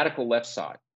the radical left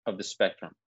side of the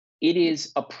spectrum. It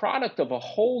is a product of a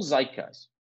whole zeitgeist.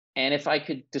 And if I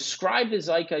could describe the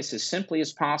zeitgeist as simply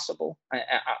as possible,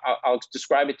 I'll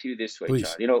describe it to you this way, Please.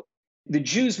 John. You know, the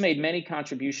Jews made many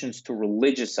contributions to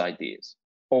religious ideas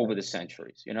over the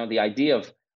centuries. You know, the idea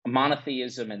of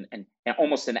monotheism and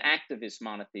almost an activist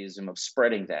monotheism of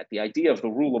spreading that. The idea of the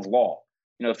rule of law.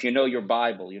 You know, if you know your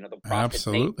Bible, you know, the prophet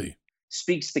Absolutely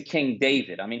speaks to King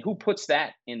David. I mean, who puts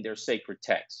that in their sacred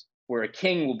text, where a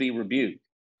king will be rebuked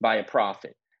by a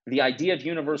prophet? The idea of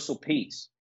universal peace.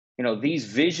 You know, these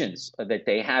visions that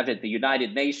they have at the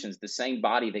United Nations, the same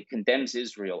body that condemns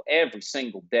Israel every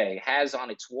single day, has on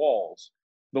its walls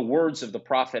the words of the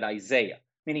prophet Isaiah.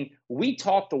 Meaning, we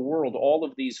taught the world all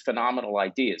of these phenomenal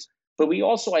ideas, but we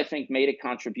also, I think, made a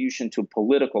contribution to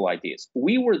political ideas.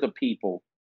 We were the people,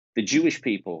 the Jewish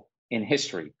people in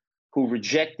history, who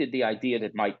rejected the idea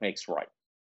that might makes right.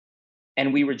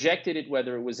 And we rejected it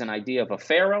whether it was an idea of a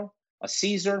Pharaoh, a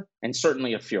Caesar, and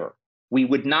certainly a Führer. We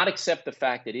would not accept the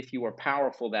fact that if you are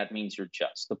powerful, that means you're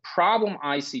just. The problem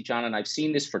I see, John, and I've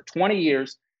seen this for 20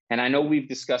 years, and I know we've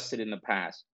discussed it in the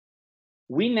past,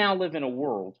 we now live in a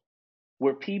world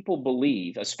where people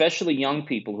believe, especially young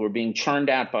people who are being churned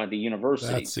out by the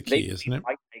universities, that's the key, isn't it?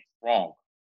 Might makes wrong.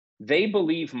 They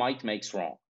believe might makes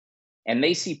wrong. And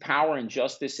they see power and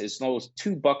justice as those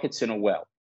two buckets in a well.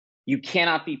 You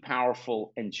cannot be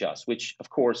powerful and just, which, of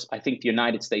course, I think the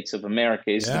United States of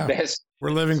America is the best.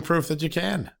 We're living proof that you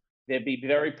can. They'd be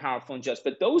very powerful and just.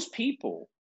 But those people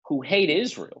who hate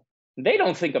Israel, they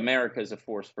don't think America is a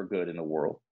force for good in the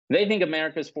world. They think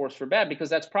America is a force for bad because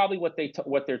that's probably what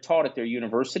they're taught at their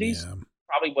universities,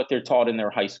 probably what they're taught in their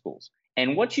high schools.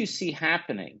 And what you see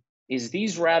happening is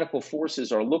these radical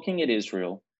forces are looking at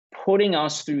Israel, putting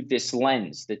us through this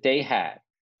lens that they had,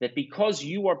 that because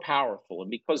you are powerful and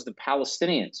because the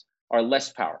Palestinians are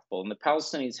less powerful, and the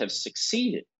Palestinians have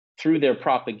succeeded through their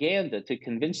propaganda to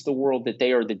convince the world that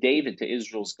they are the David to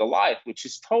Israel's Goliath, which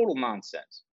is total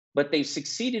nonsense. But they've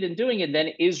succeeded in doing it, then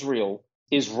Israel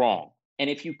is wrong. And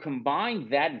if you combine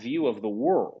that view of the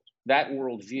world, that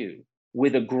worldview,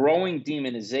 with a growing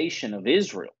demonization of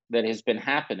Israel that has been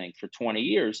happening for 20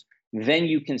 years, then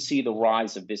you can see the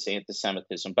rise of this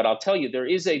anti-Semitism. But I'll tell you, there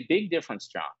is a big difference,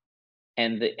 John.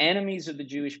 And the enemies of the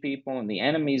Jewish people and the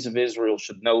enemies of Israel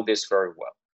should know this very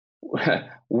well.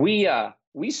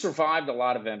 We survived a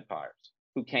lot of empires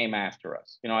who came after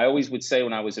us. You know, I always would say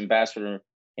when I was ambassador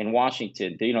in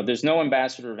Washington, you know, there's no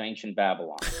ambassador of ancient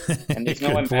Babylon. And there's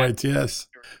no ambassador of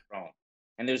Rome.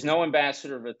 And there's no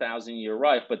ambassador of 1,000-year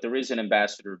Reich, but there is an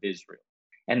ambassador of Israel.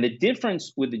 And the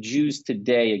difference with the Jews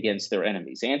today against their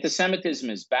enemies, anti-Semitism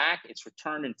is back, it's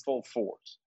returned in full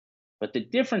force. But the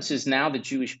difference is now the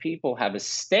Jewish people have a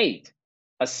state,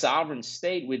 a sovereign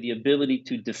state with the ability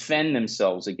to defend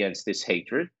themselves against this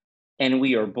hatred. And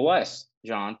we are blessed,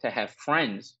 John, to have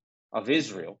friends of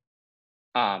Israel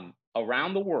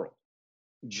around the world,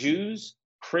 Jews,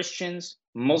 Christians,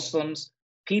 Muslims,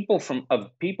 people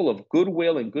of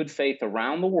goodwill and good faith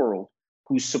around the world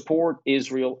who support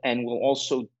Israel and will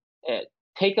also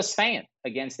take a stand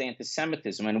against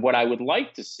anti-Semitism. And what I would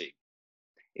like to see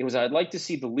I'd like to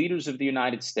see the leaders of the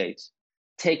United States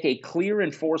take a clear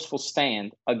and forceful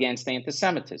stand against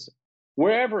anti-Semitism,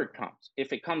 wherever it comes,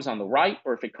 if it comes on the right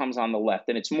or if it comes on the left.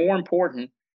 And it's more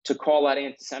important to call out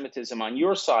anti-Semitism on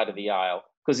your side of the aisle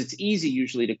because it's easy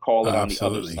usually to call it on the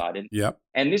other side.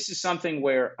 And this is something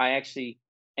where I actually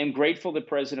am grateful that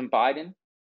President Biden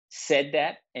said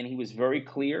that, and he was very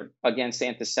clear against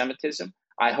anti-Semitism.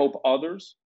 I hope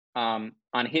others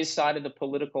on his side of the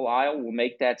political aisle will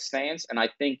make that stance. And I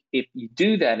think if you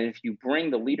do that, and if you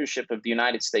bring the leadership of the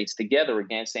United States together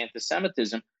against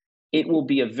anti-Semitism, it will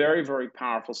be a very, very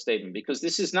powerful statement, because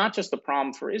this is not just a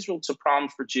problem for Israel, it's a problem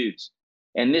for Jews.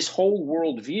 And this whole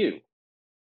worldview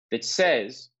that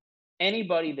says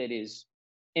anybody that is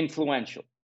influential,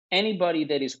 anybody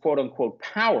that is quote unquote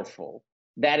powerful,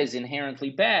 that is inherently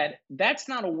bad, that's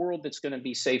not a world that's going to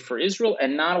be safe for Israel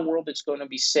and not a world that's going to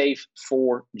be safe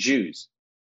for Jews.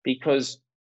 Because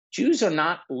Jews are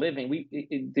not living,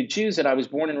 the Jews that I was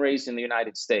born and raised in the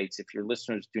United States, if your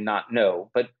listeners do not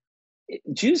know, but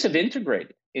Jews have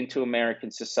integrated into American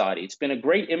society. It's been a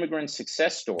great immigrant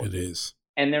success story. It is.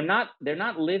 And they're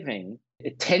not living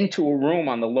 10 to a room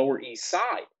on the Lower East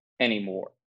Side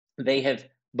anymore. They have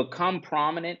become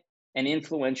prominent and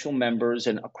influential members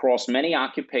and across many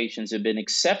occupations have been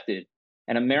accepted.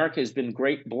 And America has been a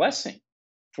great blessing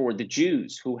for the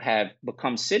Jews who have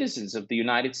become citizens of the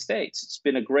United States. It's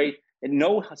been a great, and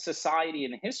no society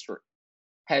in history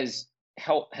has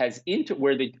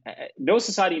no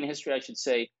society in history, I should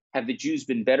say, have the Jews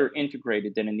been better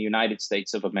integrated than in the United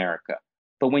States of America.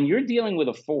 But when you're dealing with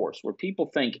a force where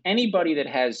people think anybody that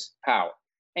has power,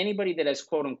 anybody that has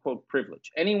quote unquote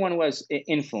privilege, anyone who has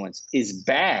influence is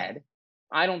bad,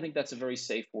 I don't think that's a very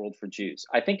safe world for Jews.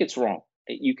 I think it's wrong.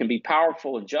 You can be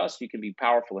powerful and just, you can be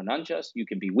powerful and unjust, you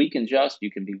can be weak and just,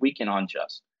 you can be weak and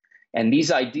unjust. And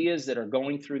these ideas that are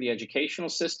going through the educational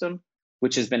system,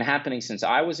 which has been happening since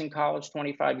I was in college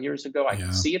 25 years ago, I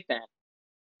can see it then.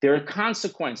 There are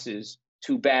consequences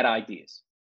to bad ideas.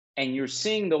 And you're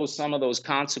seeing some of those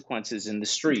consequences in the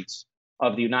streets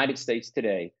of the United States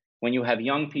today when you have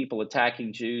young people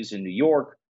attacking Jews in New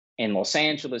York and Los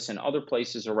Angeles and other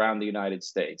places around the United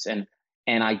States. And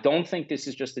I don't think this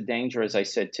is just a danger, as I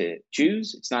said, to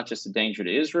Jews. It's not just a danger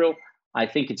to Israel. I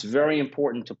think it's very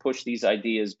important to push these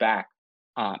ideas back,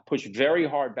 push very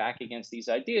hard back against these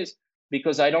ideas,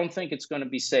 because I don't think it's going to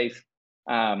be safe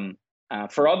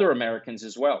for other Americans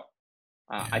as well.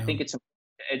 I think it's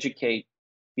important to educate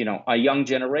a young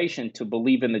generation to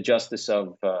believe in the justice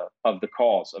of the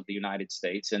cause of the United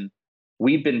States. And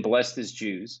we've been blessed as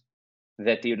Jews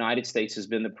that the United States has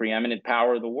been the preeminent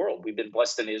power of the world. We've been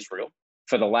blessed in Israel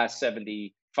for the last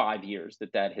 75 years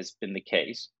that has been the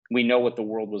case. We know what the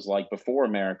world was like before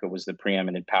America was the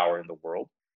preeminent power in the world.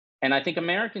 And I think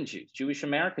American Jews, Jewish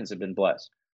Americans, have been blessed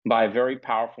by a very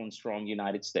powerful and strong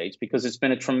United States because it's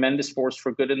been a tremendous force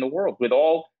for good in the world. With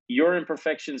all your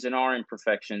imperfections and our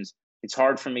imperfections, it's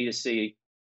hard for me to see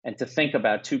and to think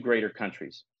about two greater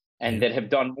countries and that have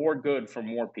done more good for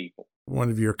more people. One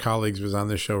of your colleagues was on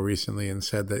the show recently and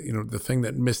said that, the thing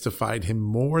that mystified him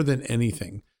more than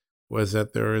anything was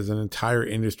that there is an entire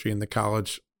industry in the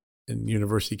college and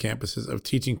university campuses of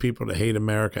teaching people to hate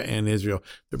America and Israel.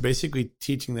 They're basically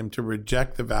teaching them to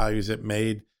reject the values that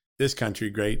made this country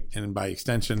great, and by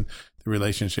extension, the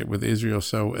relationship with Israel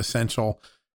so essential.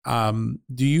 Do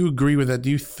you agree with that? Do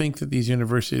you think that these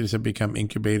universities have become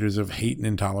incubators of hate and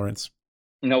intolerance?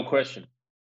 No question.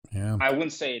 Yeah. I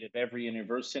wouldn't say it of every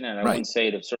university, and I wouldn't say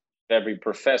it of every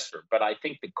professor, but I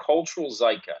think the cultural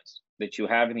zeitgeist that you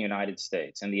have in the United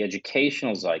States and the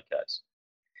educational zeitgeist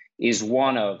is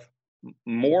one of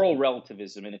moral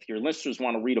relativism. And if your listeners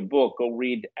want to read a book, go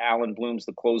read Alan Bloom's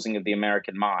The Closing of the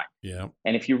American Mind. Yeah.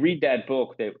 And if you read that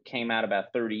book that came out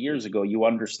about 30 years ago, you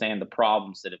understand the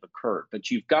problems that have occurred. But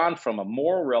you've gone from a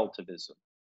moral relativism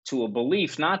to a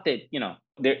belief, not that,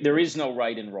 there is no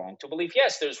right and wrong, to believe,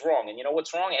 yes, there's wrong. And you know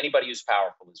what's wrong? Anybody who's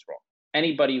powerful is wrong.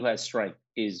 Anybody who has strength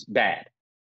is bad.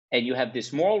 And you have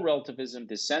this moral relativism,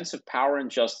 this sense of power and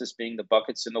justice being the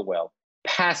buckets in the well,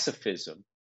 pacifism,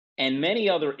 and many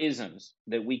other isms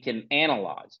that we can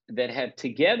analyze that have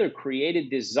together created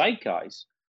this zeitgeist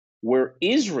where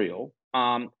Israel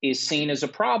is seen as a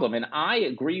problem. And I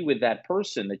agree with that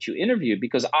person that you interviewed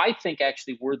because I think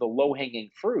actually we're the low-hanging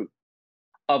fruit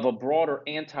of a broader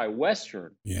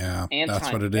anti-Western,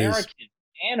 anti-American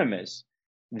animus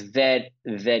that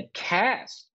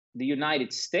cast the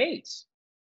United States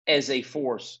as a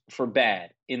force for bad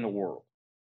in the world.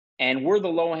 And we're the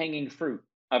low-hanging fruit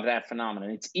of that phenomenon.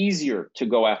 It's easier to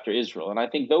go after Israel. And I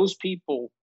think those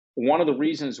people, one of the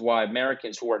reasons why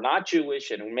Americans who are not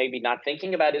Jewish and who maybe not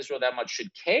thinking about Israel that much should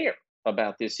care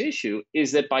about this issue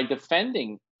is that by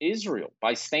defending Israel,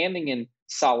 by standing in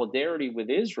solidarity with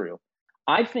Israel,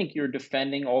 I think you're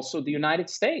defending also the United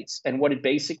States and what it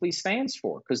basically stands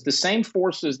for, because the same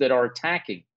forces that are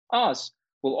attacking us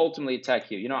will ultimately attack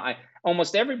you.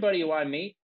 Almost everybody who I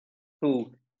meet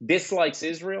who dislikes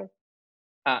Israel,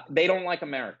 they don't like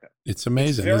America. It's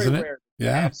amazing, it's isn't it? Rare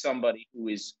to have somebody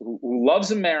who loves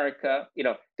America.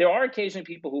 There are occasionally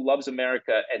people who loves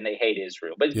America and they hate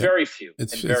Israel, but it's very few.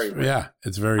 It's very rare.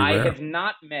 It's very rare. I have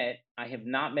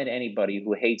not met anybody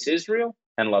who hates Israel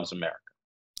and loves America.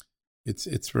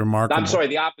 It's remarkable. I'm sorry,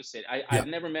 the opposite. I've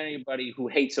never met anybody who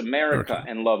hates America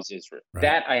and loves Israel. Right.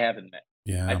 That I haven't met.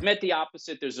 Yeah. I've met the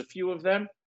opposite. There's a few of them,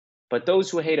 but those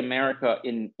who hate America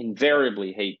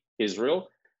invariably hate Israel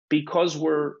because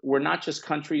we're not just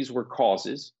countries, we're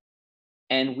causes.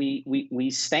 And we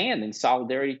stand in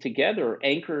solidarity together,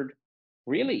 anchored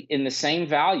really in the same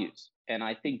values. And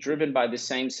I think driven by the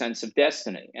same sense of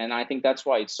destiny. And I think that's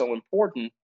why it's so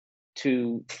important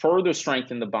to further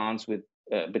strengthen the bonds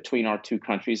between our two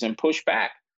countries and push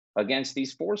back against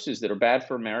these forces that are bad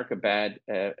for America, bad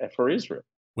for Israel.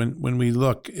 when we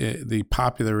look at the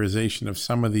popularization of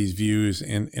some of these views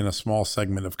in a small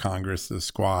segment of Congress, the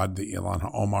Squad, the Ilhan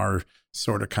Omar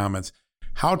sort of comments,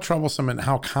 how troublesome and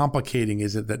how complicating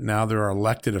is it that now there are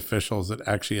elected officials that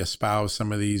actually espouse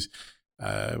some of these,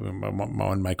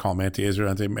 one might call them anti-Israel,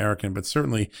 anti-American, but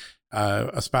certainly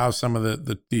espouse some of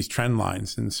these trend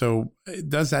lines. And so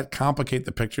does that complicate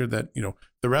the picture that,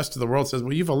 the rest of the world says,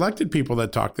 well, you've elected people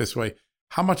that talk this way.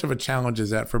 How much of a challenge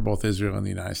is that for both Israel and the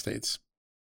United States?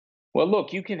 Well,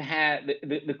 look, you can have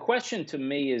the question to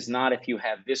me is not if you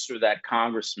have this or that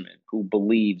congressman who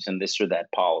believes in this or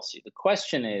that policy. The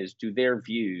question is, do their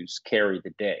views carry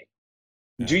the day?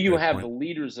 Yeah, Do you have point. the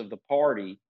leaders of the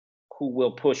party who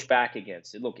will push back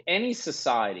against it? Look, any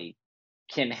society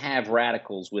can have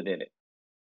radicals within it.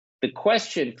 The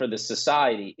question for the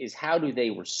society is, how do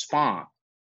they respond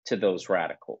to those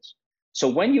radicals? So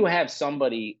when you have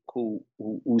somebody who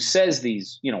says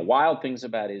these, wild things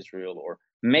about Israel or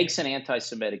makes an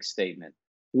anti-Semitic statement,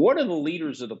 what are the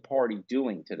leaders of the party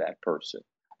doing to that person?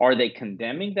 Are they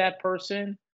condemning that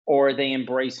person or are they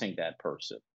embracing that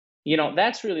person?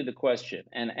 That's really the question.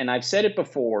 And I've said it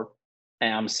before,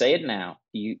 and I'm saying it now.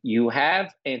 You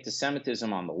have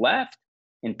anti-Semitism on the left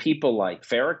and people like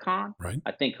Farrakhan, right?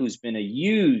 I think, who's been a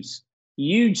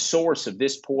huge source of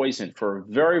this poison for a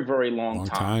very, very long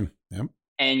time. Yep.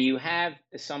 And you have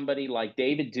somebody like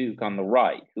David Duke on the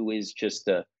right, who is just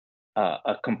a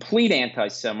complete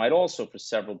anti-Semite also for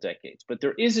several decades. But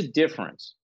there is a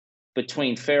difference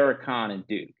between Farrakhan and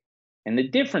Duke. And the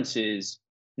difference is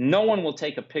no one will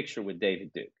take a picture with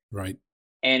David Duke. Right.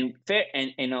 And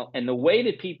the way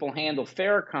that people handle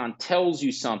Farrakhan tells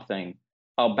you something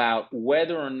about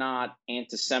whether or not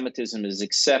anti-Semitism is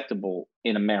acceptable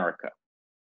in America.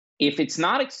 If it's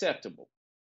not acceptable,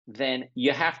 then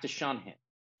you have to shun him.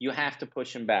 You have to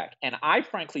push him back. And I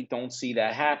frankly don't see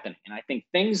that happening. And I think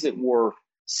things that were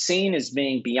seen as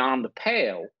being beyond the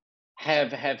pale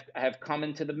have come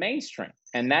into the mainstream.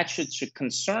 And that should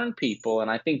concern people. And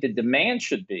I think the demand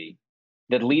should be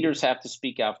that leaders have to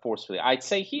speak out forcefully. I'd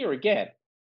say here again,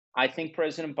 I think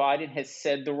President Biden has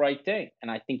said the right thing. And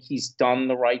I think he's done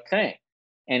the right thing.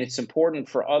 And it's important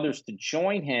for others to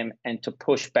join him and to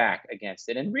push back against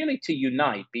it and really to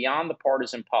unite beyond the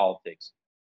partisan politics,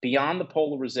 beyond the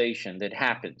polarization that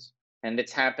happens and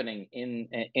that's happening in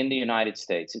the United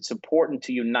States. It's important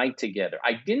to unite together.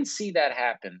 I didn't see that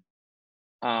happen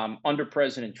under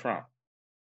President Trump.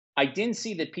 I didn't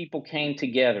see that people came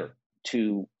together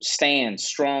to stand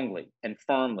strongly and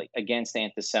firmly against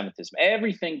anti-Semitism.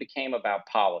 Everything became about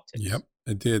politics. Yep,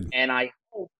 it did. And I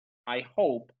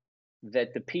hope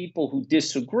that the people who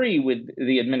disagree with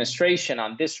the administration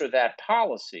on this or that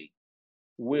policy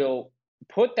will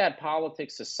put that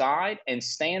politics aside and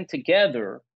stand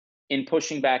together in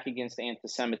pushing back against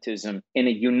anti-Semitism in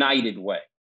a united way.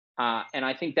 And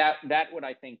I think that would,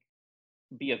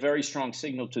 be a very strong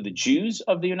signal to the Jews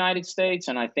of the United States.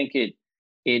 And I think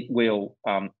it'll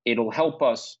help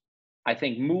us,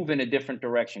 move in a different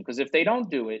direction. Because if they don't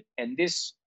do it, and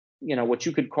this, what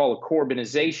you could call a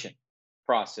Corbynization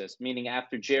process, meaning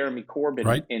after Jeremy Corbyn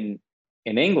right. in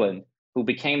England, who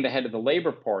became the head of the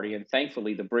Labour Party, and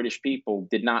thankfully the British people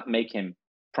did not make him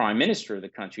prime minister of the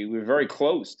country. We were very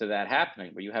close to that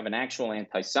happening, where you have an actual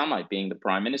anti-Semite being the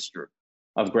prime minister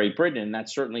of Great Britain, and that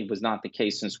certainly was not the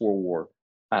case since World War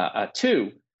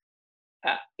II.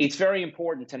 It's very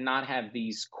important to not have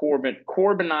these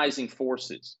Corbynizing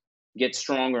forces get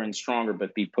stronger and stronger,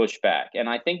 but be pushed back. And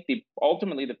I think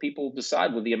ultimately the people will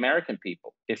decide with the American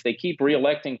people. If they keep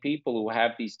reelecting people who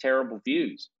have these terrible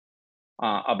views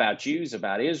about Jews,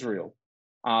 about Israel,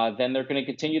 then they're going to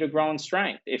continue to grow in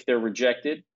strength. If they're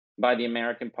rejected by the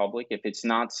American public, if it's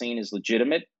not seen as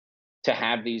legitimate to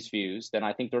have these views, then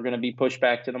I think they're going to be pushed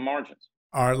back to the margins.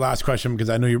 Our last question, because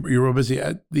I know you're real busy.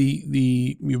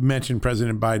 You've mentioned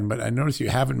President Biden, but I noticed you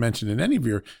haven't mentioned in any of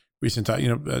your recent talk,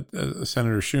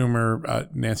 Senator Schumer,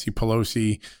 Nancy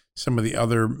Pelosi, some of the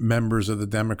other members of the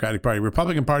Democratic Party.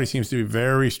 Republican Party seems to be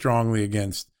very strongly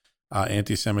against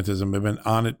anti-Semitism. They've been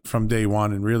on it from day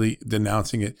one and really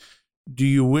denouncing it. Do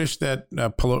you wish that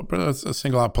let's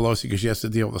single out Pelosi because she has to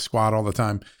deal with the Squad all the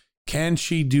time? Can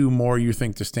she do more, you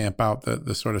think, to stamp out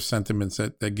the sort of sentiments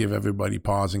that give everybody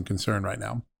pause and concern right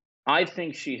now? I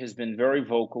think she has been very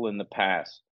vocal in the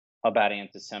past about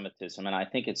anti-Semitism, and I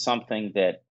think it's something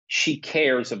that she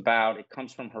cares about. It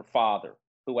comes from her father,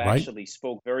 who actually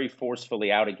spoke very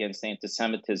forcefully out against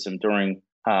anti-Semitism during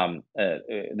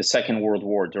the Second World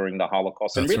War, during the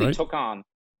Holocaust, and really took on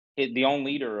the own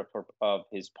leader of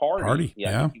his party.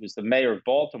 Yeah. He was the mayor of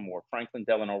Baltimore, Franklin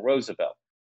Delano Roosevelt.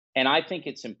 And I think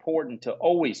it's important to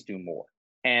always do more.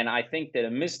 And I think that a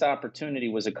missed opportunity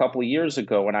was a couple of years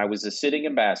ago when I was a sitting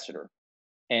ambassador,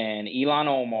 and Ilhan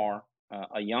Omar,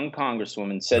 a young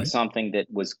congresswoman, said something that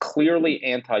was clearly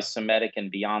anti-Semitic and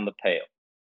beyond the pale.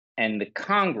 And the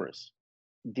Congress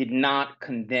did not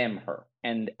condemn her.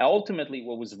 And ultimately,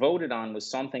 what was voted on was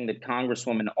something that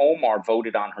Congresswoman Omar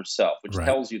voted on herself, which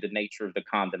tells you the nature of the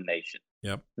condemnation.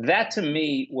 Yep. That, to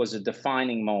me, was a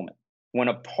defining moment. When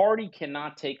a party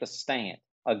cannot take a stand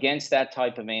against that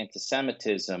type of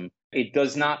anti-Semitism, it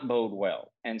does not bode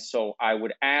well. And so I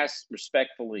would ask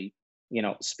respectfully,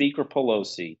 Speaker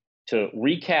Pelosi to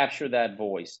recapture that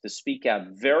voice, to speak out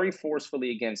very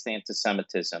forcefully against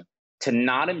anti-Semitism, to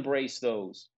not embrace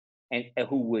those and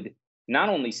who would not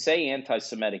only say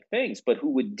anti-Semitic things, but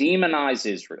who would demonize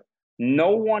Israel.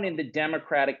 No one in the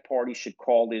Democratic Party should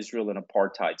call Israel an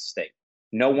apartheid state.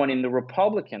 No one in the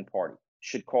Republican Party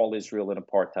should call Israel an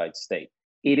apartheid state.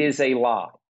 It is a lie.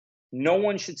 No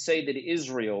one should say that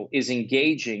Israel is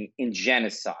engaging in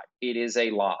genocide. It is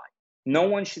a lie. No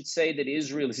one should say that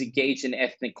Israel is engaged in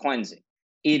ethnic cleansing.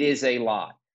 It is a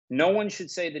lie. No one should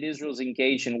say that Israel is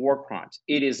engaged in war crimes.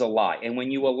 It is a lie. And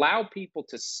when you allow people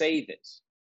to say this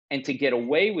and to get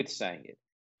away with saying it,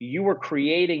 you are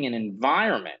creating an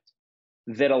environment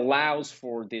that allows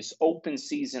for this open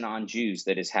season on Jews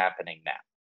that is happening now.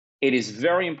 It is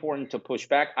very important to push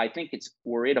back. I think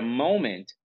we're at a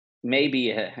moment,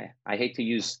 maybe, I hate to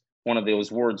use one of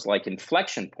those words like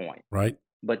inflection point. Right.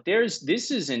 But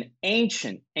this is an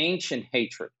ancient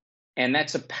hatred. And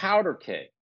that's a powder keg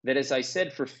that, as I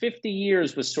said, for 50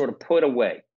 years was sort of put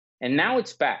away. And now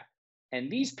it's back.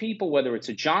 And these people, whether it's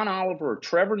a John Oliver or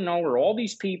Trevor Noah or all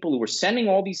these people who are sending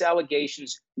all these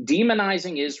allegations,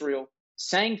 demonizing Israel,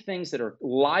 saying things that are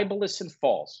libelous and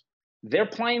false, they're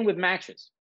playing with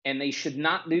matches. And they should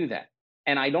not do that.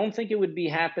 And I don't think it would be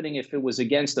happening if it was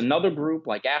against another group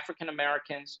like African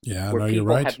Americans, where people you're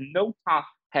right.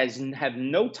 have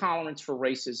no tolerance for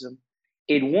racism.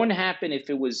 It wouldn't happen if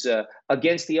it was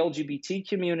against the LGBT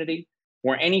community,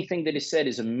 where anything that is said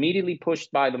is immediately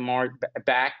pushed by the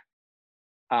back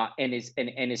and is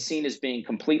seen as being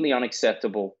completely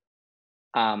unacceptable.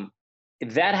 That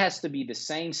has to be the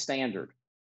same standard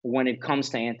when it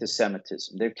comes to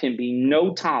anti-Semitism. There can be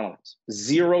no tolerance,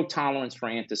 zero tolerance for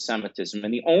anti-Semitism.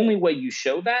 And the only way you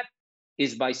show that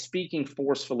is by speaking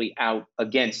forcefully out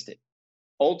against it.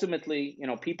 Ultimately,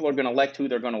 people are going to elect who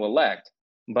they're going to elect.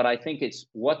 But I think it's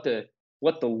what the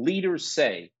leaders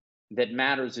say that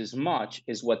matters as much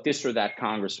as what this or that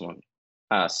congresswoman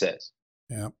says.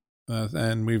 Yeah.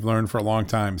 And we've learned for a long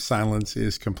time, silence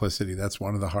is complicity. That's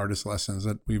one of the hardest lessons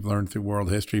that we've learned through world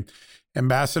history.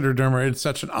 Ambassador Dermer, it's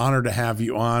such an honor to have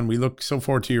you on. We look so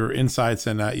forward to your insights,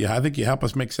 and I think you help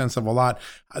us make sense of a lot.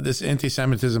 This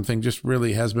anti-Semitism thing just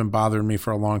really has been bothering me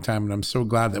for a long time, and I'm so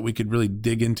glad that we could really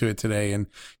dig into it today and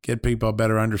get people a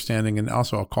better understanding, and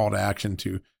also a call to action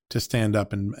to stand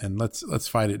up and let's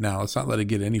fight it now. Let's not let it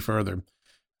get any further.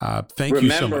 Thank you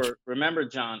so much. Remember,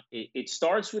 John, it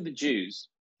starts with the Jews,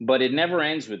 but it never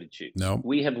ends with the Jews. No.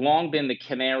 We have long been the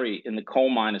canary in the coal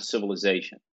mine of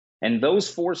civilization. And those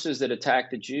forces that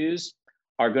attack the Jews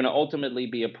are going to ultimately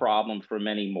be a problem for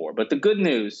many more. But the good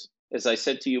news, as I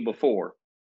said to you before,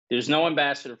 there's no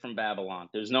ambassador from Babylon.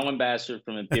 There's no ambassador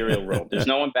from Imperial Rome. There's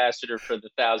no ambassador for the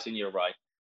 1,000-year Reich.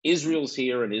 Israel's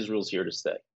here, and Israel's here to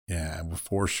stay. Yeah,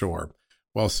 for sure.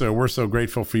 Well, so we're so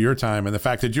grateful for your time and the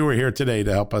fact that you were here today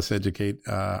to help us educate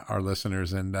our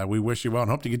listeners. And we wish you well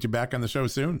and hope to get you back on the show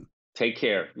soon. Take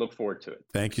care. Look forward to it.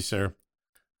 Thank you, sir.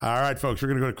 All right, folks, we're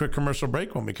going to go to a quick commercial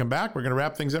break. When we come back, we're going to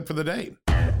wrap things up for the day.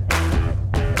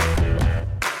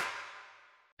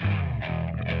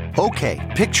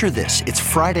 Okay, picture this. It's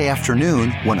Friday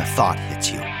afternoon when a thought hits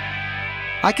you.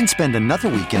 I can spend another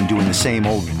weekend doing the same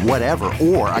old whatever,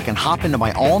 or I can hop into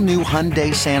my all-new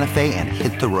Hyundai Santa Fe and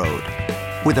hit the road.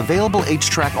 With available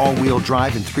H-Track all-wheel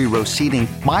drive and 3-row seating,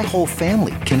 my whole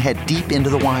family can head deep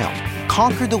into the wild.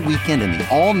 Conquer the weekend in the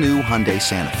all-new Hyundai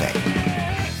Santa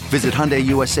Fe. Visit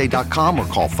HyundaiUSA.com or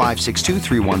call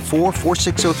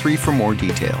 562-314-4603 for more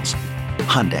details.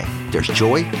 Hyundai, there's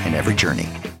joy in every journey.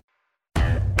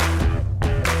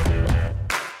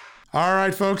 All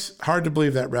right, folks. Hard to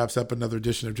believe that wraps up another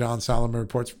edition of John Solomon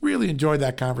Reports. Really enjoyed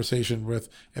that conversation with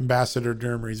Ambassador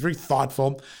Dermer. He's very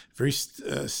thoughtful, very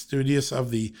studious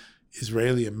of the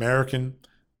Israeli-American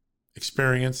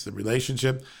experience, the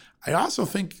relationship. I also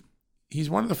think he's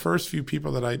one of the first few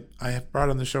people that I have brought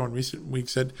on the show in recent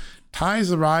weeks that ties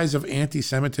the rise of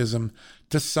anti-Semitism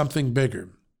to something bigger.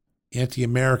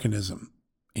 Anti-Americanism,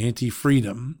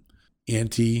 anti-freedom,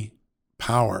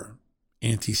 anti-power,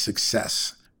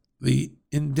 anti-success. The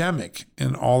endemic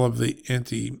in all of the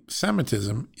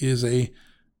anti-Semitism is a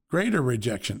greater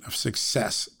rejection of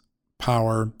success,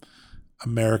 power,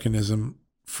 Americanism,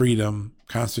 freedom,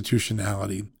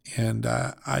 constitutionality. And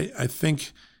I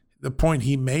think the point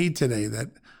he made today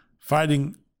that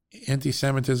fighting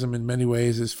anti-Semitism in many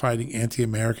ways is fighting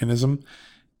anti-Americanism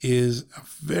is a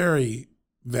very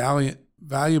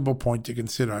valuable point to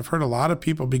consider. I've heard a lot of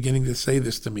people beginning to say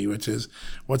this to me, which is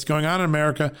what's going on in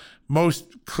America,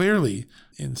 most clearly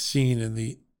seen in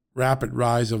the rapid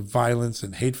rise of violence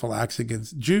and hateful acts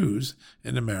against Jews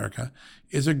in America,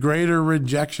 is a greater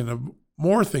rejection of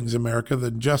more things in America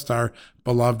than just our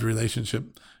beloved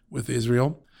relationship with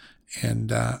Israel.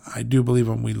 And I do believe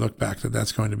when we look back that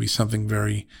that's going to be something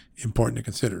very important to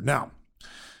consider. Now,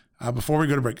 before we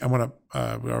go to break, I want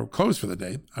to close for the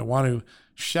day. I want to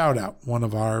shout out one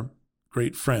of our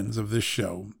great friends of this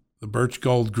show, the Birch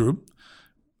Gold Group,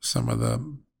 some of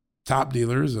the top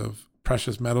dealers of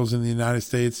precious metals in the United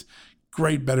States,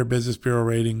 great Better Business Bureau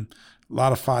rating, a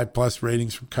lot of 5+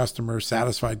 ratings from customers,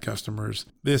 satisfied customers.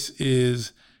 This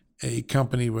is a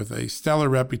company with a stellar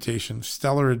reputation,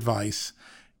 stellar advice,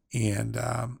 and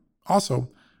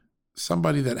also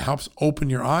somebody that helps open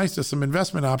your eyes to some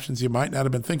investment options you might not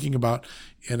have been thinking about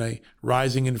in a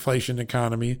rising inflation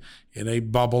economy, in a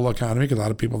bubble economy, because a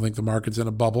lot of people think the market's in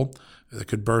a bubble that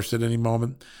could burst at any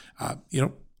moment.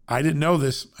 I didn't know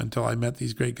this until I met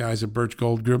these great guys at Birch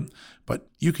Gold Group, but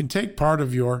you can take part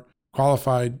of your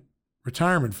qualified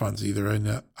retirement funds, either in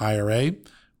an IRA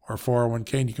or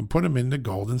 401k, and you can put them into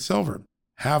gold and silver.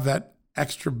 Have that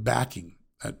extra backing,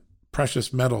 that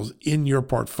precious metals in your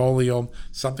portfolio,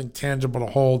 something tangible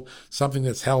to hold, something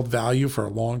that's held value for a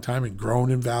long time and grown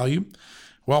in value.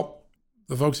 Well,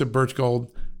 the folks at Birch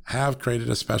Gold have created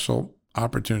a special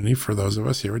opportunity for those of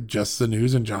us here at Just the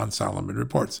News and John Solomon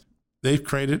Reports. They've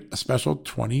created a special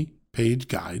 20-page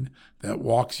guide that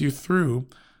walks you through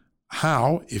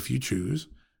how, if you choose,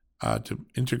 to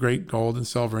integrate gold and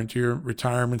silver into your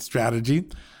retirement strategy,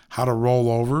 how to roll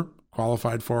over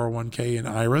qualified 401k and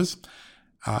IRAs,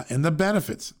 and the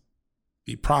benefits,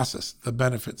 the process, the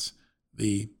benefits,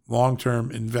 the long-term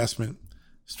investment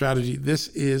strategy. This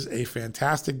is a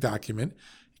fantastic document.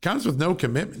 It comes with no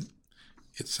commitment.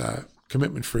 It's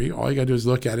commitment-free. All you got to do is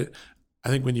look at it. I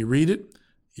think when you read it,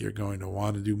 you're going to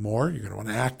want to do more. You're going to want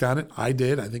to act on it. I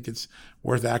did. I think it's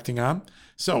worth acting on.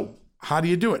 So how do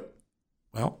you do it?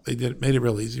 Well, they made it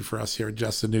real easy for us here at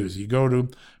Just the News. You go to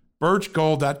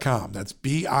birchgold.com. That's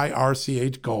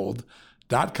BIRCH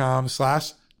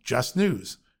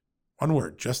gold.com/justnews. One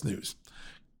word, just news.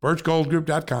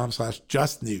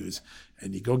 birchgoldgroup.com/justnews.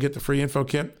 And you go get the free info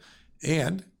kit.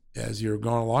 And as you're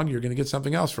going along, you're going to get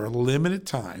something else for a limited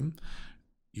time.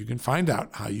 You can find out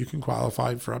how you can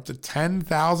qualify for up to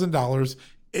 $10,000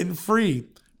 in free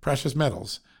precious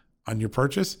metals on your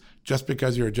purchase, just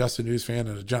because you're a Just the News fan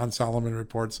and a John Solomon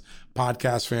Reports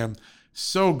podcast fan.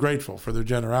 So grateful for their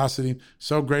generosity,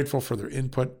 so grateful for their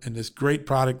input in this great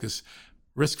product, this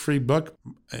risk-free book.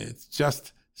 It's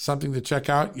just something to check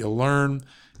out. You'll learn,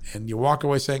 and you walk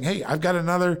away saying, hey, I've got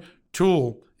another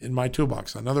tool in my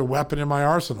toolbox, another weapon in my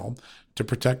arsenal to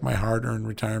protect my hard-earned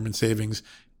retirement savings.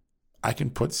 I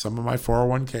can put some of my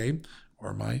 401k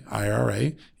or my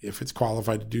IRA, if it's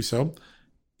qualified to do so,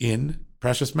 in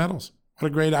precious metals. What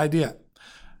a great idea.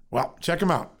 Well, check them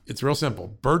out. It's real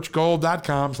simple.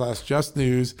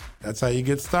 birchgold.com/justnews. That's how you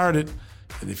get started.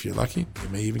 And if you're lucky, you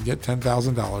may even get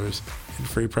 $10,000 in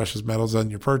free precious metals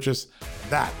on your purchase.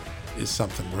 That is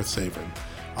something worth savoring.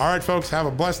 All right, folks, have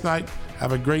a blessed night.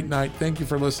 Have a great night. Thank you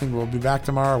for listening. We'll be back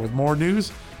tomorrow with more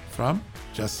news from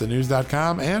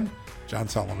justthenews.com and John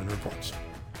Solomon Reports.